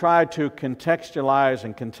 and we try to contextualize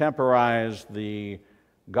and contemporize the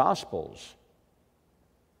Gospels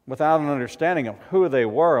without an understanding of who they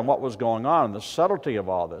were and what was going on, and the subtlety of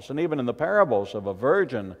all this, and even in the parables of a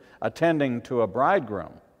virgin attending to a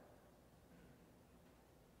bridegroom,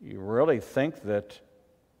 you really think that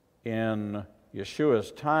in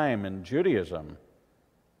Yeshua's time in Judaism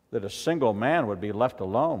that a single man would be left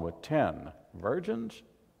alone with 10 virgins?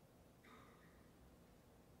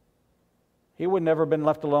 he would never have been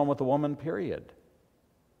left alone with a woman, period.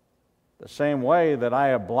 The same way that I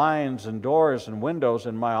have blinds and doors and windows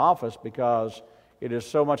in my office because it is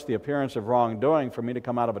so much the appearance of wrongdoing for me to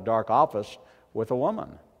come out of a dark office with a woman.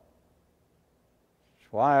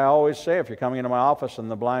 That's why I always say, if you're coming into my office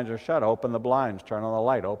and the blinds are shut, open the blinds, turn on the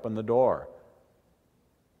light, open the door.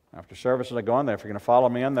 After services, I go in there. If you're going to follow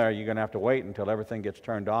me in there, you're going to have to wait until everything gets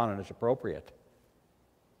turned on and is appropriate.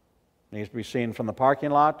 It needs to be seen from the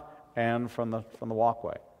parking lot and from the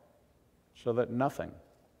walkway, so that nothing.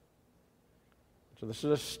 So this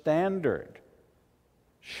is a standard.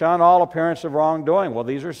 Shun all appearance of wrongdoing. Well,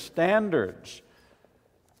 these are standards.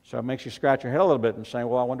 So it makes you scratch your head a little bit and say,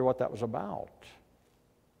 well, I wonder what that was about.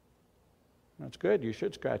 That's good. You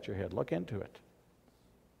should scratch your head. Look into it.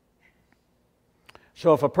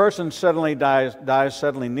 So if a person suddenly dies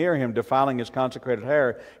suddenly near him, defiling his consecrated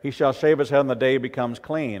hair, he shall shave his head on the day he becomes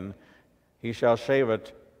clean. He shall shave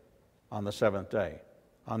it on the seventh day.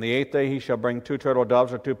 On the eighth day he shall bring 2 turtle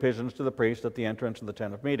doves or 2 pigeons to the priest at the entrance of the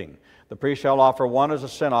tent of meeting. The priest shall offer one as a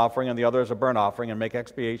sin offering and the other as a burnt offering, and make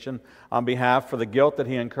expiation on behalf for the guilt that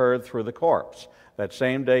he incurred through the corpse. That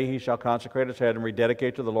same day he shall consecrate his head and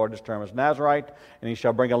rededicate to the Lord his term as Nazirite, and he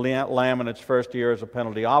shall bring a lamb in its first year as a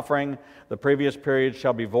penalty offering. The previous period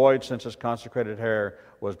shall be void, since his consecrated hair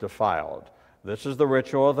was defiled. This is the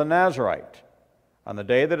ritual of the Nazirite. On the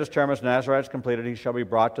day that his term as Nazirite is completed, he shall be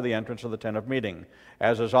brought to the entrance of the tent of meeting.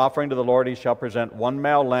 As his offering to the Lord, he shall present 1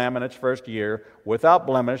 male lamb in its first year, without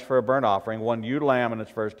blemish, for a burnt offering, 1 ewe lamb in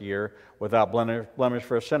its first year, without blemish,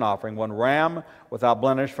 for a sin offering, 1 ram without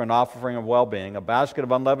blemish, for an offering of well-being, a basket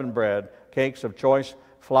of unleavened bread, cakes of choice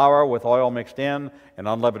flour with oil mixed in, and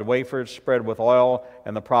unleavened wafers spread with oil,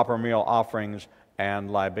 and the proper meal offerings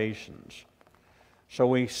and libations. So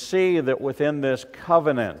we see that within this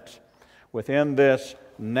covenant, within this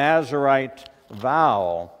Nazirite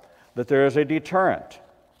vow, that there is a deterrent.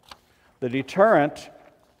 The deterrent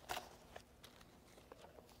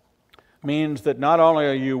means that not only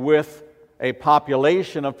are you with a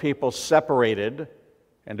population of people separated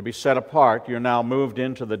and to be set apart, you're now moved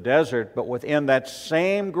into the desert, but within that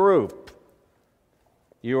same group,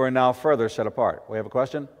 you are now further set apart. We have a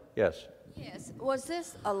question? Yes. Yes. Was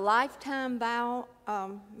this a lifetime vow?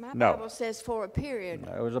 No. Bible says for a period.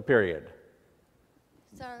 No, it was a period.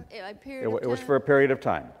 Sir, a period of time? It was for a period of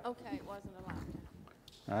time. Okay, it wasn't a lifetime.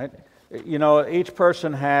 All right? You know, each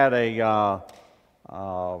person had a...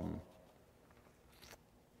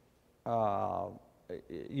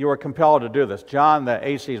 you were compelled to do this. John, the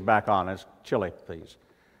AC is back on. It's chilly, please.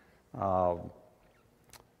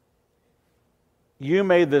 You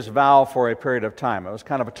made this vow for a period of time. It was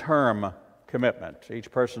kind of a term commitment.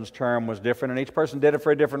 Each person's term was different, and each person did it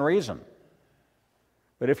for a different reason.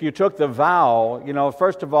 But if you took the vow, you know,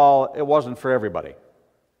 first of all, it wasn't for everybody.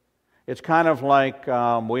 It's kind of like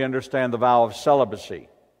we understand the vow of celibacy.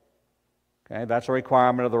 Okay, that's a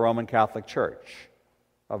requirement of the Roman Catholic Church,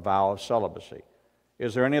 a vow of celibacy.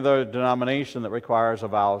 Is there any other denomination that requires a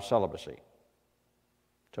vow of celibacy?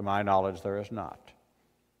 To my knowledge, there is not.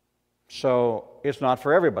 So it's not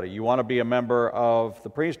for everybody. You want to be a member of the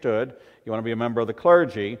priesthood, you want to be a member of the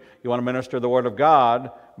clergy, you want to minister the Word of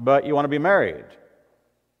God, but you want to be married.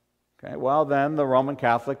 Okay, well then the Roman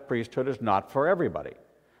Catholic priesthood is not for everybody.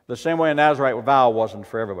 The same way a Nazirite vow wasn't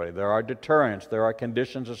for everybody. There are deterrents, there are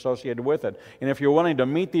conditions associated with it. And if you're willing to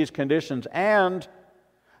meet these conditions and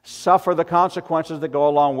suffer the consequences that go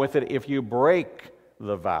along with it if you break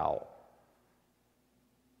the vow.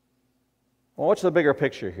 Well, what's the bigger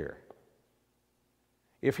picture here?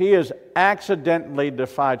 If he is accidentally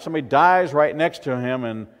defied, somebody dies right next to him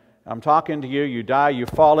and I'm talking to you, you die, you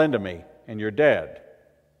fall into me, and you're dead.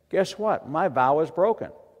 Guess what? My vow is broken.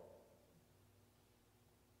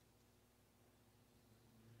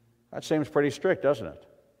 That seems pretty strict, doesn't it?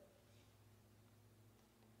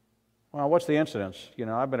 Well, what's the incidence? You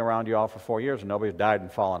know, I've been around you all for 4 years and nobody's died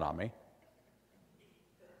and fallen on me.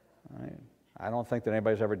 I don't think that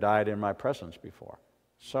anybody's ever died in my presence before.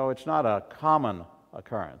 So it's not a common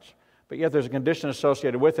occurrence. But yet there's a condition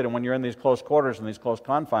associated with it, and when you're in these close quarters and these close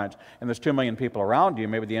confines and there's 2 million people around you,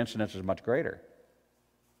 maybe the incidence is much greater.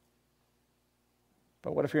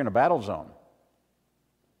 But what if you're in a battle zone?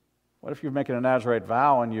 What if you're making a Nazirite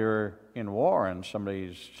vow and you're in war and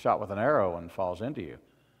somebody's shot with an arrow and falls into you?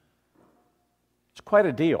 It's quite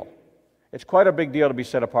a deal. It's quite a big deal to be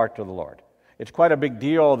set apart to the Lord. It's quite a big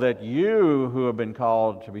deal that you who have been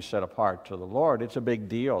called to be set apart to the Lord, it's a big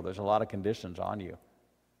deal. There's a lot of conditions on you.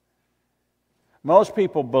 Most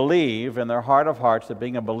people believe in their heart of hearts that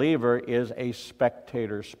being a believer is a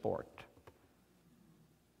spectator sport.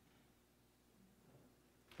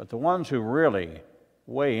 But the ones who really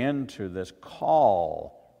way into this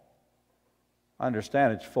call,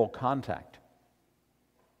 understand it's full contact.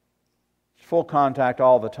 It's full contact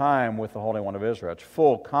all the time with the Holy One of Israel. It's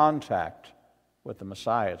full contact with the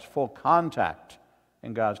Messiah. It's full contact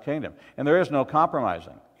in God's kingdom. And there is no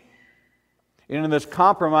compromising. And in this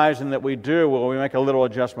compromising that we do, well, we make a little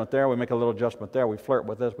adjustment there, we make a little adjustment there, we flirt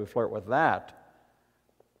with this, we flirt with that.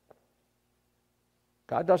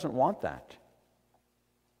 God doesn't want that.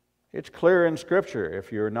 It's clear in Scripture.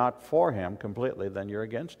 If you're not for Him completely, then you're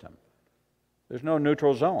against Him. There's no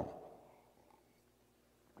neutral zone.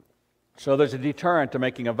 So there's a deterrent to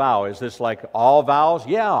making a vow. Is this like all vows?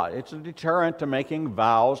 Yeah, it's a deterrent to making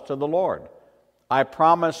vows to the Lord. I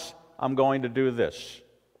promise I'm going to do this.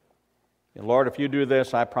 Lord, if you do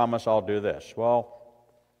this, I promise I'll do this. Well,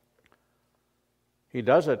 He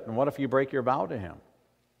does it, and what if you break your vow to Him?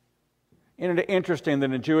 Isn't it interesting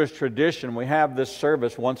that in Jewish tradition we have this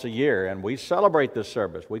service once a year, and we celebrate this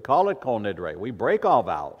service. We call it Kol Nidre. We break all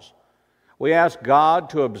vows. We ask God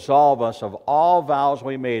to absolve us of all vows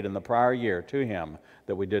we made in the prior year to Him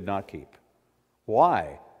that we did not keep.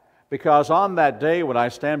 Why? Because on that day when I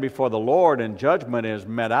stand before the Lord and judgment is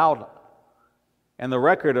met out and the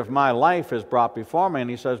record of my life is brought before me, and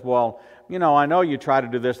He says, well, I know you tried to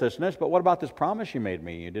do this, this, and this, but what about this promise you made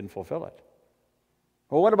me? You didn't fulfill it.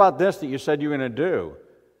 Well, what about this that you said you were going to do?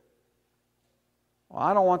 Well,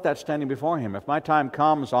 I don't want that standing before Him. If my time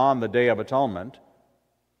comes on the Day of Atonement,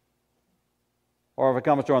 or if it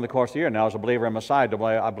comes during the course of the year, now as a believer in Messiah, do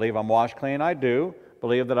I believe I'm washed clean? I do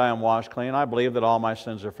believe that I am washed clean. I believe that all my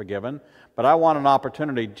sins are forgiven. But I want an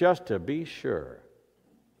opportunity just to be sure.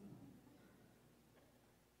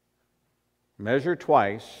 Measure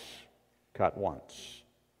twice, cut once.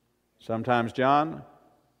 Sometimes, John,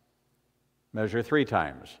 measure 3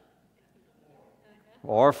 times.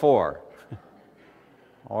 Or 4.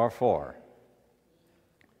 Or 4.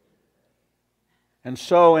 And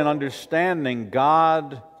so in understanding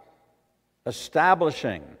God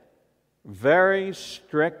establishing very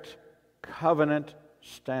strict covenant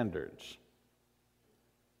standards.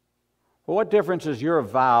 Well, what difference is your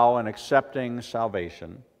vow in accepting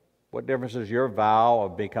salvation? What difference is your vow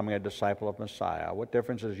of becoming a disciple of Messiah? What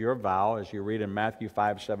difference is your vow as you read in Matthew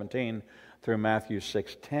 5:17 through Matthew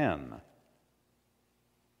 6:10?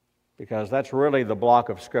 Because that's really the block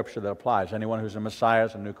of Scripture that applies. Anyone who's a Messiah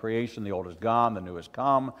is a new creation. The old is gone, the new has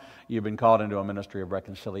come. You've been called into a ministry of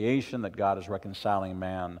reconciliation, that God is reconciling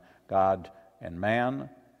God and man.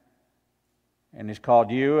 And He's called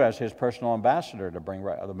you as His personal ambassador to bring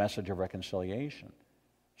the message of reconciliation.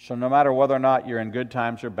 So no matter whether or not you're in good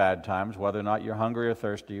times or bad times, whether or not you're hungry or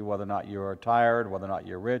thirsty, whether or not you're tired, whether or not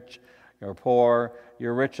you're rich, you're poor,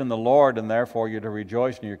 you're rich in the Lord, and therefore you're to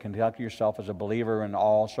rejoice and you conduct yourself as a believer in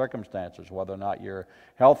all circumstances. Whether or not you're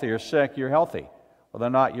healthy or sick, you're healthy. Whether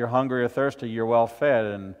or not you're hungry or thirsty, you're well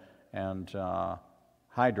fed and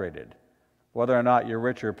hydrated. Whether or not you're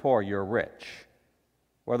rich or poor, you're rich.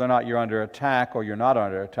 Whether or not you're under attack or you're not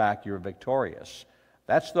under attack, you're victorious.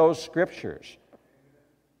 That's those Scriptures.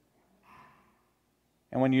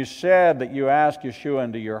 And when you said that you asked Yeshua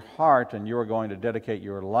into your heart and you were going to dedicate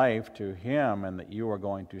your life to Him and that you were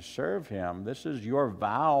going to serve Him, this is your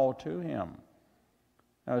vow to Him.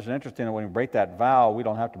 Now, it's interesting that when we break that vow, we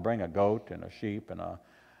don't have to bring a goat and a sheep and a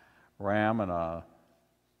ram and a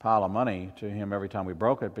pile of money to Him every time we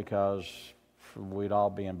broke it, because we'd all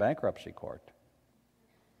be in bankruptcy court.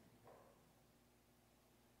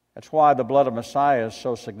 That's why the blood of Messiah is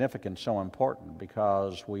so significant, so important,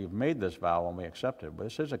 because we've made this vow when we accept it. But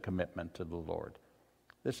this is a commitment to the Lord.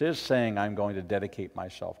 This is saying, I'm going to dedicate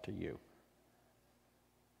myself to you.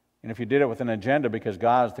 And if you did it with an agenda because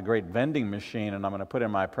God is the great vending machine and I'm going to put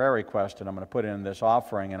in my prayer request and I'm going to put in this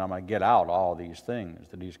offering and I'm going to get out all these things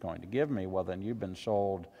that He's going to give me, well, then you've been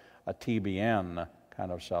sold a TBN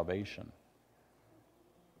kind of salvation.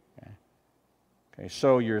 Okay,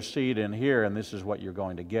 sow your seed in here, and this is what you're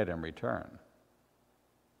going to get in return.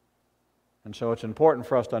 And so it's important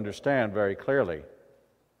for us to understand very clearly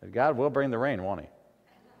that God will bring the rain, won't He?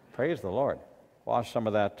 Praise the Lord. Wash some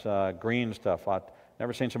of that green stuff. I've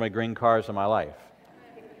never seen so many green cars in my life.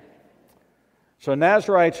 So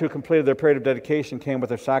Nazarites who completed their period of dedication came with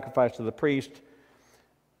their sacrifice to the priest,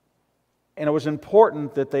 and it was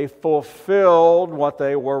important that they fulfilled what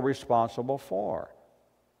they were responsible for.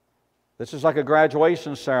 This is like a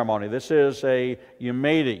graduation ceremony. This is you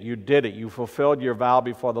made it, you did it, you fulfilled your vow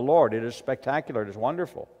before the Lord. It is spectacular, it is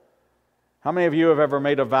wonderful. How many of you have ever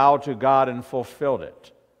made a vow to God and fulfilled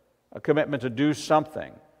it? A commitment to do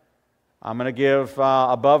something. I'm going to give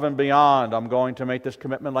above and beyond. I'm going to make this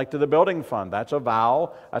commitment like to the building fund. That's a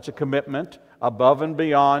vow. That's a commitment above and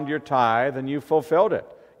beyond your tithe, and you fulfilled it.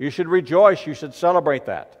 You should rejoice. You should celebrate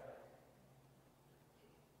that.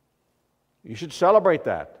 You should celebrate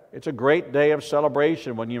that. It's a great day of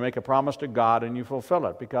celebration when you make a promise to God and you fulfill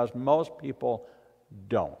it, because most people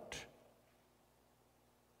don't.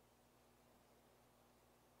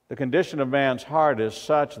 The condition of man's heart is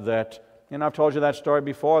such that, I've told you that story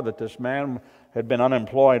before, that this man had been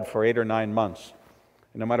unemployed for 8 or 9 months.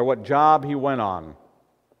 And no matter what job he went on,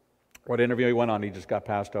 what interview he went on, he just got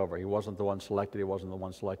passed over. He wasn't the one selected, he wasn't the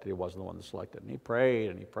one selected, he wasn't the one selected. And he prayed,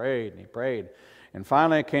 and he prayed, and he prayed. And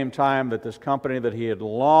finally it came time that this company that he had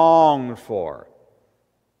longed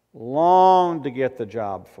to get the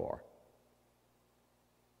job for,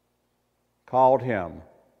 called him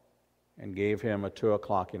and gave him a 2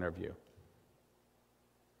 o'clock interview.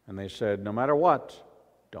 And they said, no matter what,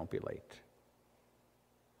 don't be late.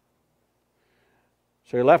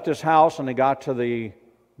 So he left his house and he got to the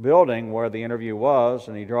building where the interview was,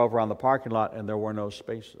 and he drove around the parking lot, and there were no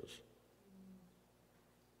spaces.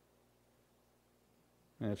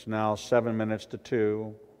 And it's now 7 minutes to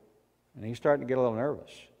 2, and he's starting to get a little nervous.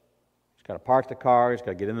 He's got to park the car, he's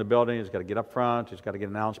got to get in the building, he's got to get up front, he's got to get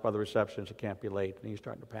announced by the receptionist, he can't be late, and he's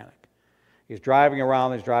starting to panic. He's driving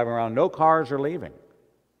around, no cars are leaving.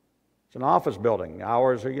 It's an office building.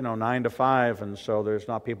 Hours are, 9 to 5, and so there's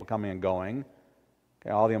not people coming and going. Okay,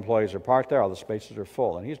 all the employees are parked there, all the spaces are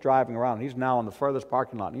full. And he's driving around, and he's now in the furthest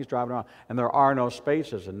parking lot, and he's driving around, and there are no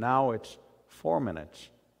spaces, and now it's 4 minutes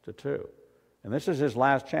to 2. And this is his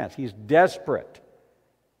last chance. He's desperate.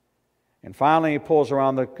 And finally he pulls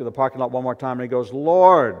around the parking lot one more time, and he goes,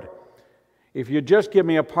 Lord, if you just give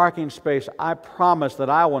me a parking space, I promise that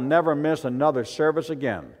I will never miss another service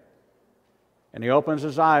again. And he opens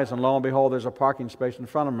his eyes, and lo and behold, there's a parking space in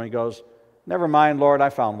front of him. And he goes, never mind, Lord, I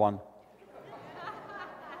found one.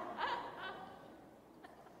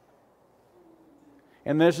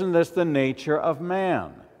 And isn't this the nature of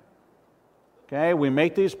man? Okay, we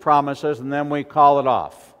make these promises and then we call it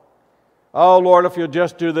off. Oh, Lord, if you'll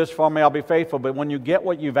just do this for me, I'll be faithful. But when you get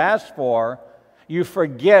what you've asked for, you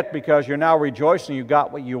forget, because you're now rejoicing you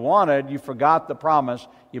got what you wanted, you forgot the promise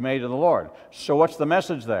you made to the Lord. So what's the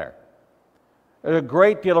message there? There's a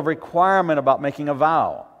great deal of requirement about making a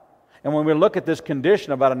vow. And when we look at this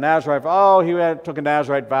condition about a Nazarite, he took a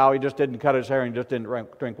Nazarite vow, he just didn't cut his hair and just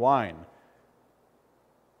didn't drink wine.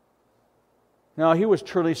 No, he was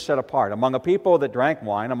truly set apart. Among a people that drank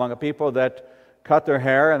wine, among a people that cut their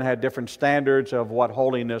hair and had different standards of what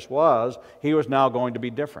holiness was, he was now going to be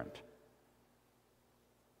different.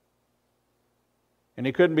 And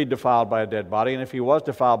he couldn't be defiled by a dead body, and if he was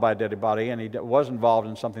defiled by a dead body and he was involved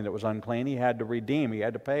in something that was unclean, he had to redeem, he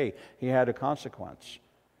had to pay, he had a consequence.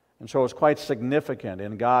 And so it's quite significant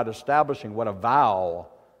in God establishing what a vow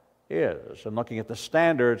is and looking at the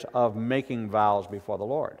standards of making vows before the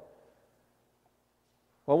Lord.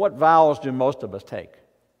 Well, what vows do most of us take?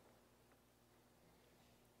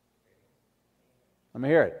 Let me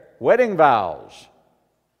hear it. Wedding vows.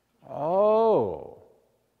 Oh,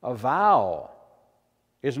 a vow.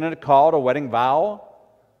 Isn't it called a wedding vow?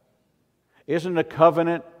 Isn't a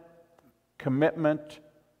covenant commitment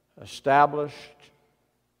established?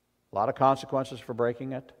 A lot of consequences for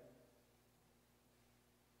breaking it.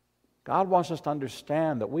 God wants us to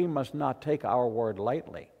understand that we must not take our word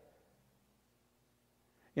lightly.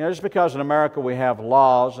 Just because in America we have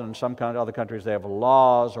laws, and in some other countries they have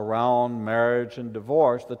laws around marriage and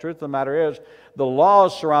divorce, the truth of the matter is the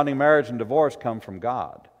laws surrounding marriage and divorce come from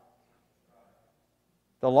God.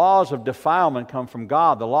 The laws of defilement come from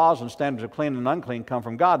God. The laws and standards of clean and unclean come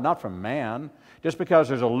from God, not from man. Just because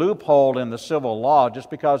there's a loophole in the civil law,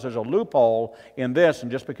 just because there's a loophole in this,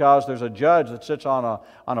 and just because there's a judge that sits on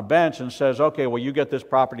a bench and says, okay, well, you get this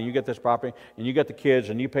property, you get this property, and you get the kids,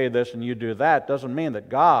 and you pay this, and you do that, doesn't mean that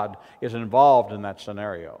God is involved in that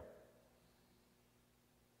scenario.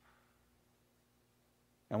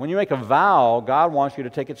 And when you make a vow, God wants you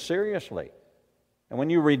to take it seriously. And when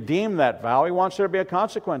you redeem that vow, He wants there to be a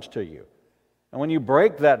consequence to you. And when you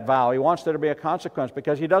break that vow, He wants there to be a consequence,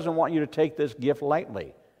 because He doesn't want you to take this gift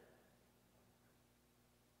lightly.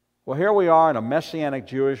 Well, here we are in a Messianic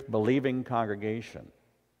Jewish believing congregation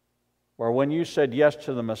where when you said yes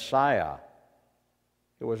to the Messiah,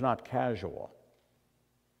 it was not casual.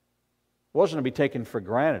 It wasn't to be taken for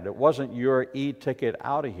granted. It wasn't your e-ticket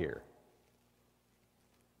out of here.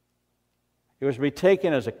 It was to be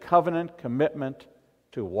taken as a covenant commitment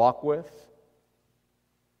to walk with,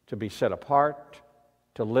 to be set apart,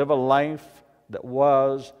 to live a life that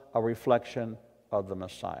was a reflection of the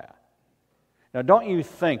Messiah. Now, don't you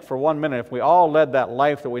think for 1 minute if we all led that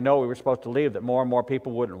life that we know we were supposed to lead, that more and more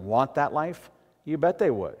people wouldn't want that life? You bet they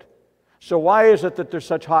would. So why is it that there's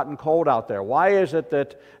such hot and cold out there? Why is it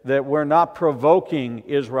that we're not provoking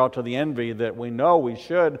Israel to the envy that we know we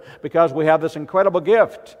should? Because we have this incredible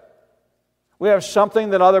gift. We have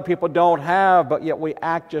something that other people don't have, but yet we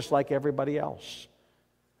act just like everybody else.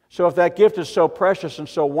 So if that gift is so precious and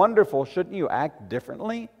so wonderful, shouldn't you act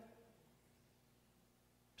differently?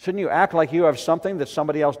 Shouldn't you act like you have something that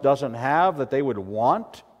somebody else doesn't have that they would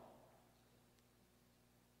want?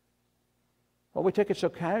 Well, we take it so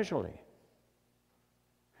casually.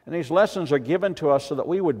 And these lessons are given to us so that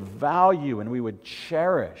we would value and we would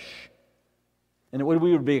cherish and we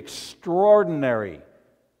would be extraordinary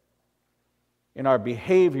in our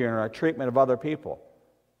behavior and our treatment of other people,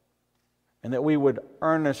 and that we would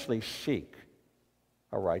earnestly seek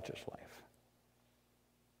a righteous life.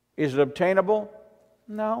 Is it obtainable?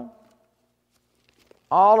 No.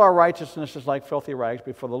 All our righteousness is like filthy rags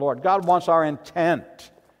before the Lord. God wants our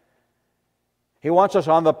intent. He wants us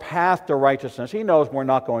on the path to righteousness. He knows we're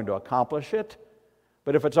not going to accomplish it.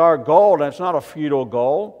 But if it's our goal, then it's not a futile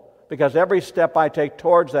goal, because every step I take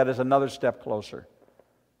towards that is another step closer.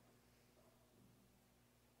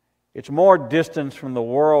 It's more distance from the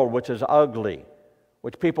world, which is ugly,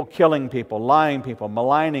 which people killing people, lying people,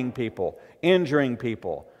 maligning people, injuring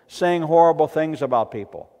people, saying horrible things about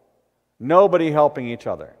people, nobody helping each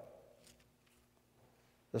other.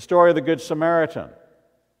 The story of the Good Samaritan.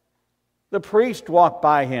 The priest walked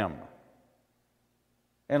by him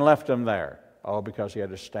and left him there. Oh, because he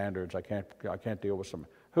had his standards. I can't deal with some.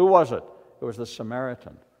 Who was it? It was the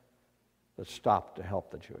Samaritan that stopped to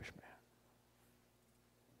help the Jewish man.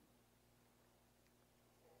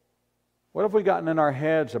 What have we gotten in our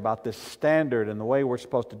heads about this standard and the way we're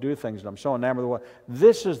supposed to do things? And I'm so enamored of the way.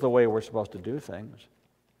 This is the way we're supposed to do things.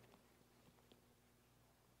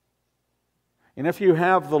 And if you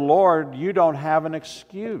have the Lord, you don't have an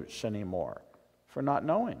excuse anymore for not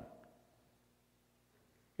knowing.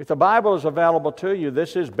 If the Bible is available to you,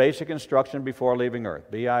 this is basic instruction before leaving earth.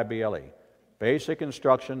 B-I-B-L-E. Basic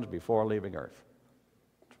instructions before leaving earth.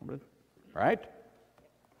 Right?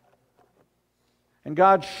 And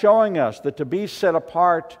God's showing us that to be set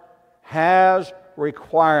apart has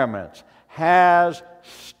requirements, has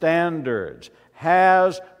standards,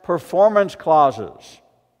 has performance clauses.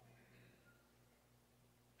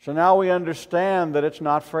 So now we understand that it's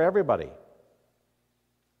not for everybody.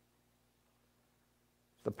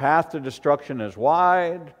 The path to destruction is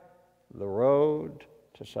wide, the road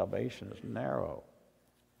to salvation is narrow.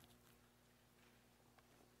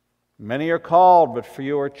 Many are called, but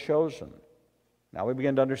few are chosen. Now we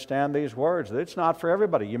begin to understand these words. It's not for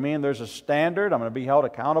everybody. You mean there's a standard? I'm going to be held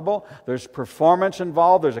accountable. There's performance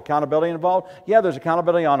involved. There's accountability involved. Yeah, there's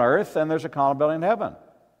accountability on earth and there's accountability in heaven.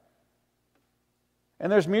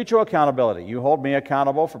 And there's mutual accountability. You hold me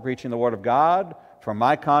accountable for preaching the Word of God, for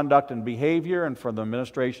my conduct and behavior, and for the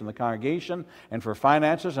administration of the congregation, and for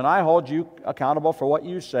finances, and I hold you accountable for what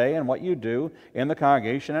you say and what you do in the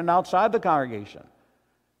congregation and outside the congregation.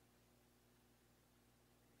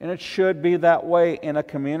 And it should be that way in a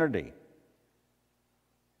community.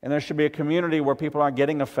 And there should be a community where people aren't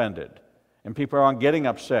getting offended and people aren't getting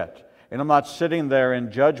upset. And I'm not sitting there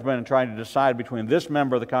in judgment and trying to decide between this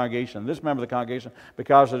member of the congregation and this member of the congregation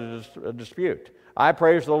because of a dispute. I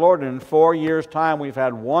praise the Lord, and in 4 years' time we've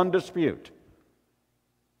had one dispute.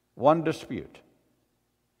 One dispute.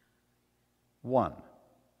 One.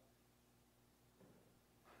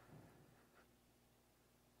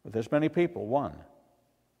 With this many people, one.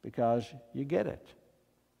 Because you get it.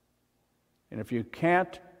 And if you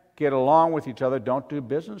can't get along with each other, don't do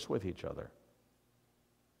business with each other.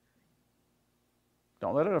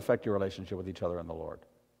 Don't let it affect your relationship with each other and the Lord.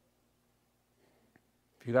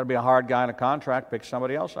 If you've got to be a hard guy in a contract, pick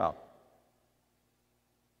somebody else out.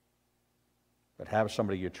 But have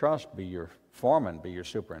somebody you trust be your foreman, be your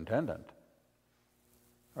superintendent.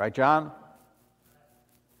 Right, John?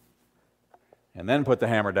 And then put the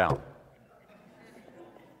hammer down.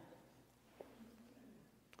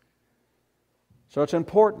 So it's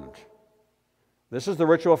important. This is the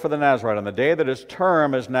ritual for the Nazarite. On the day that his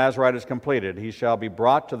term as Nazarite is completed, he shall be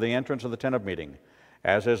brought to the entrance of the tent of meeting.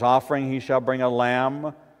 As his offering, he shall bring a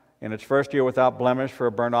lamb in its first year without blemish for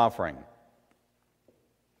a burnt offering.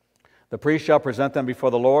 The priest shall present them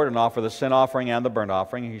before the Lord and offer the sin offering and the burnt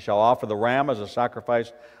offering. He shall offer the ram as a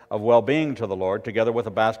sacrifice of well-being to the Lord, together with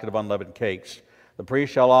a basket of unleavened cakes. The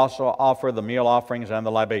priest shall also offer the meal offerings and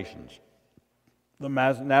the libations. The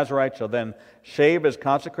Nazarite shall then shave his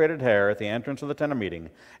consecrated hair at the entrance of the tent of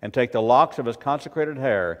meeting, and take the locks of his consecrated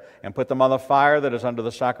hair and put them on the fire that is under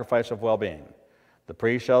the sacrifice of well-being. The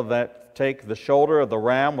priest shall take the shoulder of the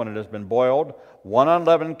ram when it has been boiled, one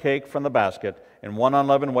unleavened cake from the basket, and one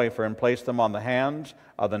unleavened wafer, and place them on the hands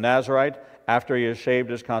of the Nazirite after he has shaved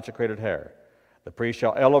his consecrated hair. The priest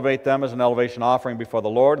shall elevate them as an elevation offering before the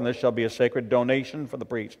Lord, and this shall be a sacred donation for the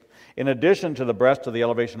priest, in addition to the breast of the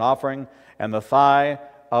elevation offering and the thigh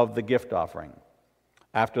of the gift offering.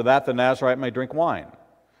 After that, the Nazirite may drink wine.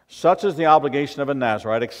 Such is the obligation of a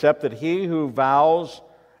Nazirite, except that he who vows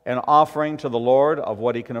an offering to the Lord of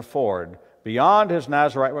what he can afford, beyond his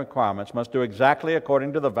Nazirite requirements, must do exactly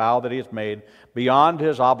according to the vow that he has made, beyond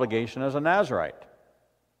his obligation as a Nazirite.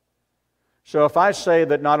 So if I say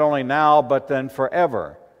that not only now, but then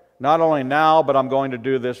forever, not only now, but I'm going to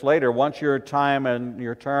do this later, once your time and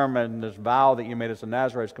your term and this vow that you made as a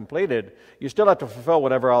Nazirite is completed, you still have to fulfill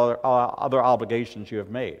whatever other obligations you have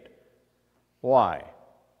made. Why?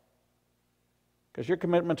 Because your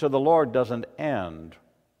commitment to the Lord doesn't end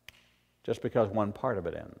just because one part of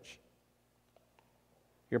it ends.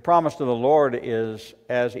 Your promise to the Lord is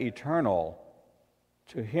as eternal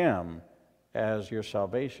to Him as your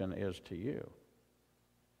salvation is to you.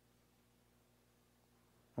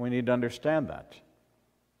 And we need to understand that.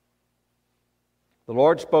 The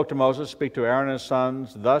Lord spoke to Moses, "Speak to Aaron and his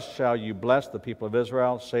sons, thus shall you bless the people of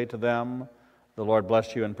Israel. Say to them, the Lord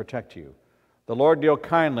bless you and protect you. The Lord deal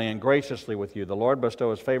kindly and graciously with you. The Lord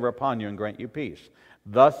bestow His favor upon you and grant you peace.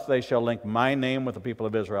 Thus they shall link my name with the people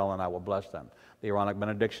of Israel, and I will bless them." The Aaronic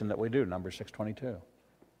benediction that we do, Numbers 6:22.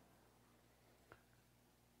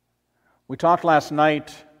 We talked last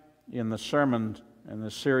night in the sermon in the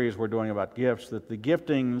series we're doing about gifts that the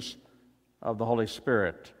giftings of the Holy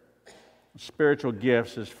Spirit, spiritual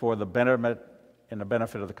gifts, is for the betterment and the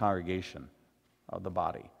benefit of the congregation of the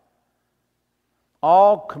body.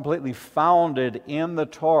 All completely founded in the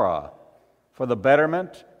Torah for the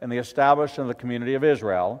betterment and the establishment of the community of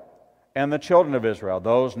Israel and the children of Israel,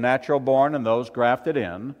 those natural born and those grafted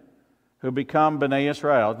in, who become Bnei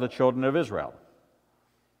Israel, the children of Israel.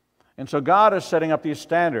 And so God is setting up these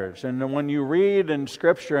standards. And when you read in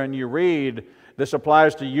Scripture and you read, this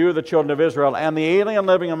applies to you, the children of Israel, and the alien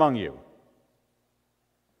living among you.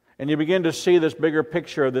 And you begin to see this bigger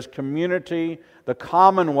picture of this community, the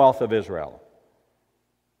commonwealth of Israel.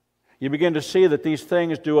 You begin to see that these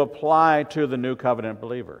things do apply to the new covenant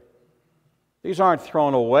believer. These aren't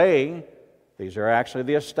thrown away. These are actually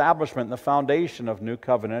the establishment and the foundation of new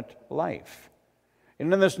covenant life.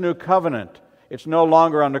 And in this new covenant, it's no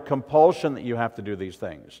longer under compulsion that you have to do these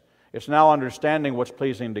things. It's now understanding what's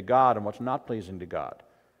pleasing to God and what's not pleasing to God.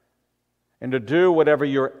 And to do whatever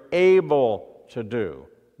you're able to do,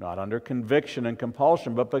 not under conviction and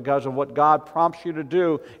compulsion, but because of what God prompts you to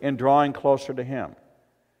do in drawing closer to Him.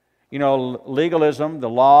 You know, legalism, the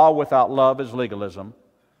law without love is legalism.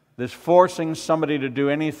 This forcing somebody to do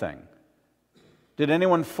anything. Did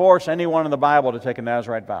anyone force anyone in the Bible to take a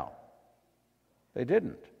Nazirite vow? They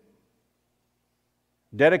didn't.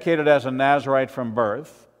 Dedicated as a Nazirite from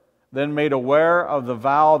birth, then made aware of the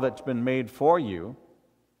vow that's been made for you,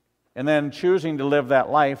 and then choosing to live that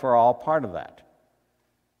life are all part of that.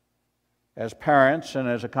 As parents and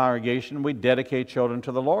as a congregation, we dedicate children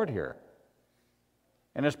to the Lord here.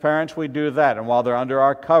 And as parents, we do that. And while they're under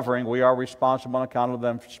our covering, we are responsible on account of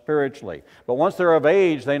them spiritually. But once they're of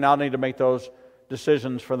age, they now need to make those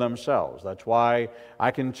decisions for themselves. That's why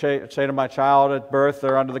I can say to my child at birth,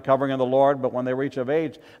 they're under the covering of the Lord, but when they reach of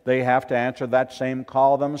age, they have to answer that same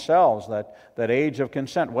call themselves, that age of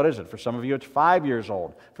consent. What is it? For some of you, it's 5 years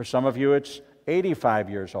old. For some of you, it's 85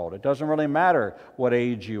 years old. It doesn't really matter what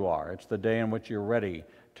age you are. It's the day in which you're ready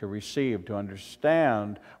to receive, to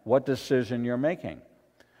understand what decision you're making.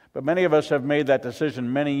 But many of us have made that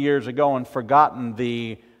decision many years ago and forgotten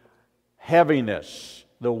the heaviness,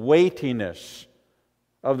 the weightiness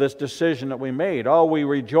of this decision that we made. Oh, we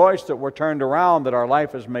rejoice that we're turned around, that our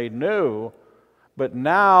life is made new. But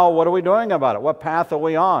now, what are we doing about it? What path are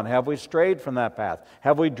we on? Have we strayed from that path?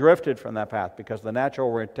 Have we drifted from that path? Because the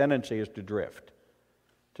natural tendency is to drift.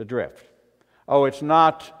 To drift. Oh, it's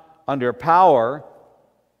not under power,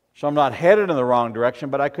 so I'm not headed in the wrong direction,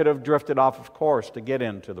 but I could have drifted off of course to get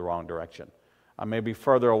into the wrong direction. I may be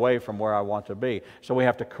further away from where I want to be. So we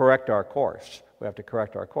have to correct our course. We have to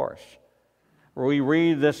correct our course. We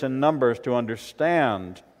read this in Numbers to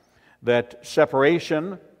understand that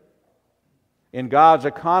separation in God's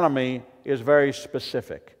economy is very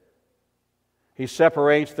specific. He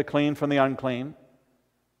separates the clean from the unclean.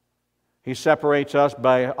 He separates us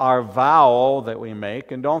by our vow that we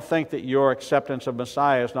make. And don't think that your acceptance of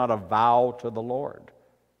Messiah is not a vow to the Lord.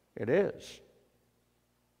 It is.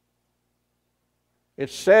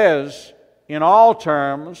 It says, in all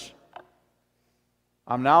terms,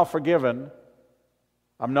 I'm now forgiven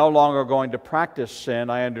I'm no longer going to practice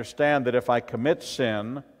sin. I understand that if I commit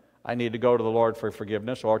sin, I need to go to the Lord for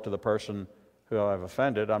forgiveness or to the person who I've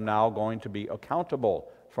offended. I'm now going to be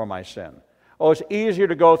accountable for my sin. Oh, it's easier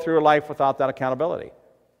to go through life without that accountability,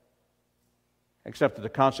 except that the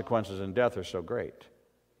consequences in death are so great.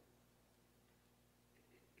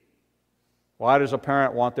 Why does a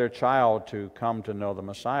parent want their child to come to know the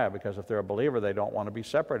Messiah? Because if they're a believer, they don't want to be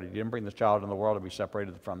separated. You didn't bring this child in the world to be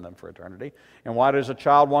separated from them for eternity. And why does a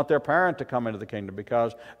child want their parent to come into the kingdom?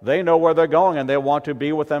 Because they know where they're going and they want to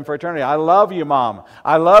be with them for eternity. I love you, Mom.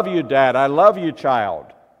 I love you, Dad. I love you,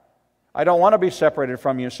 child. I don't want to be separated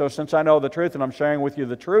from you. So since I know the truth and I'm sharing with you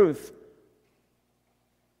the truth,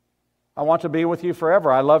 I want to be with you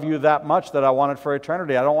forever. I love you that much that I want it for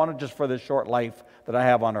eternity. I don't want it just for this short life that I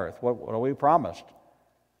have on earth. What are we promised?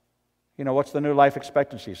 You know, what's the new life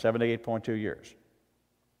expectancy? 78.2 years.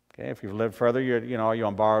 Okay, if you've lived further, you're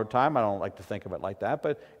on borrowed time. I don't like to think of it like that,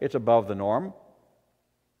 but it's above the norm.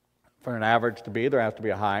 For an average to be, there has to be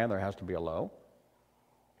a high and there has to be a low.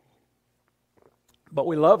 But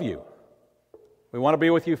we love you. We want to be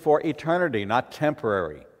with you for eternity, not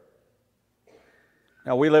temporary.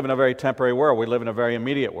 Now, we live in a very temporary world. We live in a very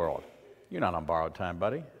immediate world. You're not on borrowed time,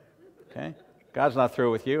 buddy. Okay? God's not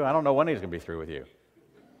through with you. I don't know when He's going to be through with you.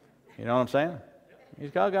 You know what I'm saying? He's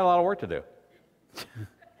got a lot of work to do.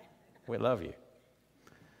 We love you.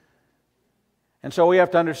 And so we have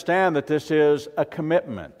to understand that this is a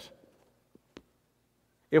commitment.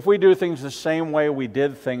 If we do things the same way we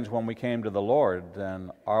did things when we came to the Lord, then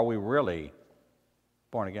are we really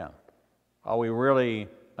born again? Are we really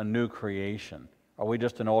a new creation? Are we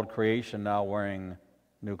just an old creation now wearing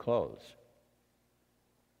new clothes?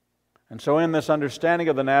 And so in this understanding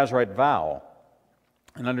of the Nazirite vow,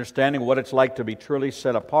 and understanding what it's like to be truly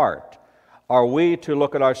set apart, are we to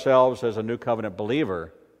look at ourselves as a new covenant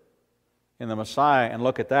believer in the Messiah and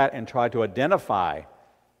look at that and try to identify,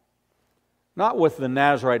 not with the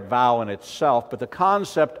Nazirite vow in itself, but the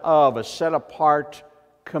concept of a set-apart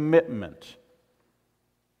commitment,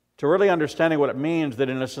 to really understanding what it means that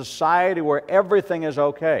in a society where everything is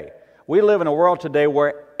okay, we live in a world today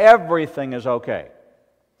where everything is okay.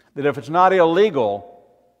 That if it's not illegal,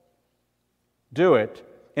 do it.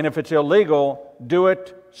 And if it's illegal, do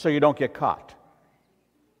it so you don't get caught.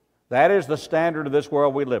 That is the standard of this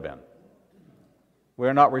world we live in.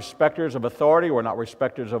 We're not respecters of authority, we're not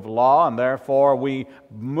respecters of law, and therefore we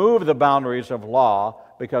move the boundaries of law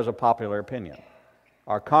because of popular opinion.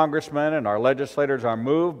 Our congressmen and our legislators are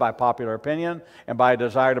moved by popular opinion and by a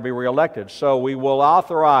desire to be reelected. So we will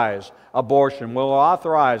authorize abortion, we'll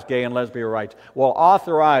authorize gay and lesbian rights, we'll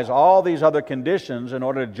authorize all these other conditions in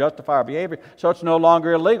order to justify our behavior so it's no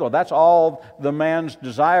longer illegal. That's all the man's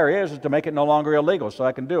desire is to make it no longer illegal so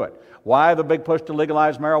I can do it. Why the big push to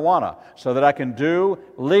legalize marijuana? So that I can do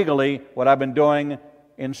legally what I've been doing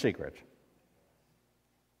in secret.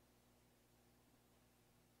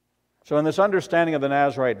 So in this understanding of the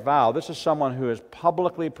Nazirite vow, this is someone who is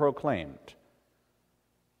publicly proclaimed.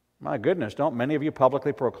 My goodness, don't many of you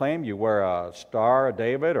publicly proclaim you wear a Star of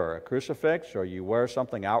David or a crucifix, or you wear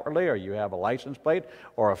something outwardly, or you have a license plate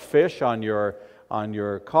or a fish on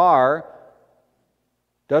your car?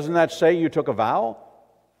 Doesn't that say you took a vow?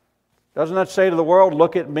 Doesn't that say to the world,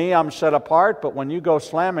 look at me, I'm set apart? But when you go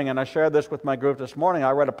slamming, and I shared this with my group this morning,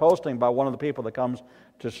 I read a posting by one of the people that comes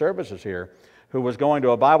to services here, who was going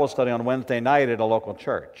to a Bible study on Wednesday night at a local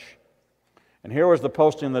church. And here was the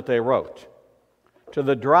posting that they wrote. To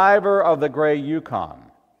the driver of the gray Yukon.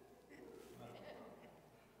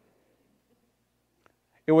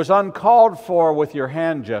 It was uncalled for with your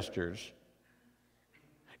hand gestures.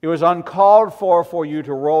 It was uncalled for you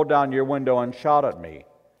to roll down your window and shout at me.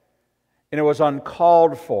 And it was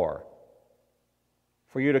uncalled for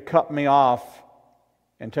you to cut me off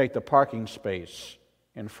and take the parking space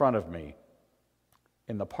in front of me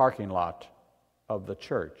in the parking lot of the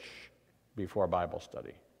church before Bible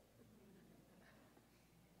study.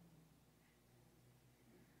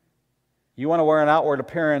 You want to wear an outward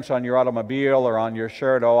appearance on your automobile or on your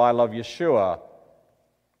shirt, oh, I love Yeshua.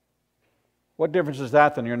 What difference is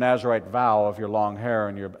that than your Nazirite vow of your long hair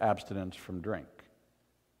and your abstinence from drink?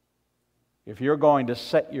 If you're going to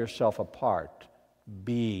set yourself apart,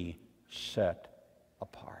 be set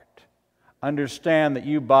apart. Understand that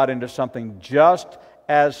you bought into something just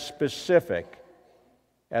as specific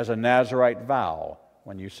as a Nazirite vow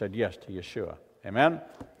when you said yes to Yeshua. Amen?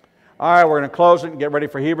 All right, we're going to close it and get ready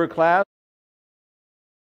for Hebrew class.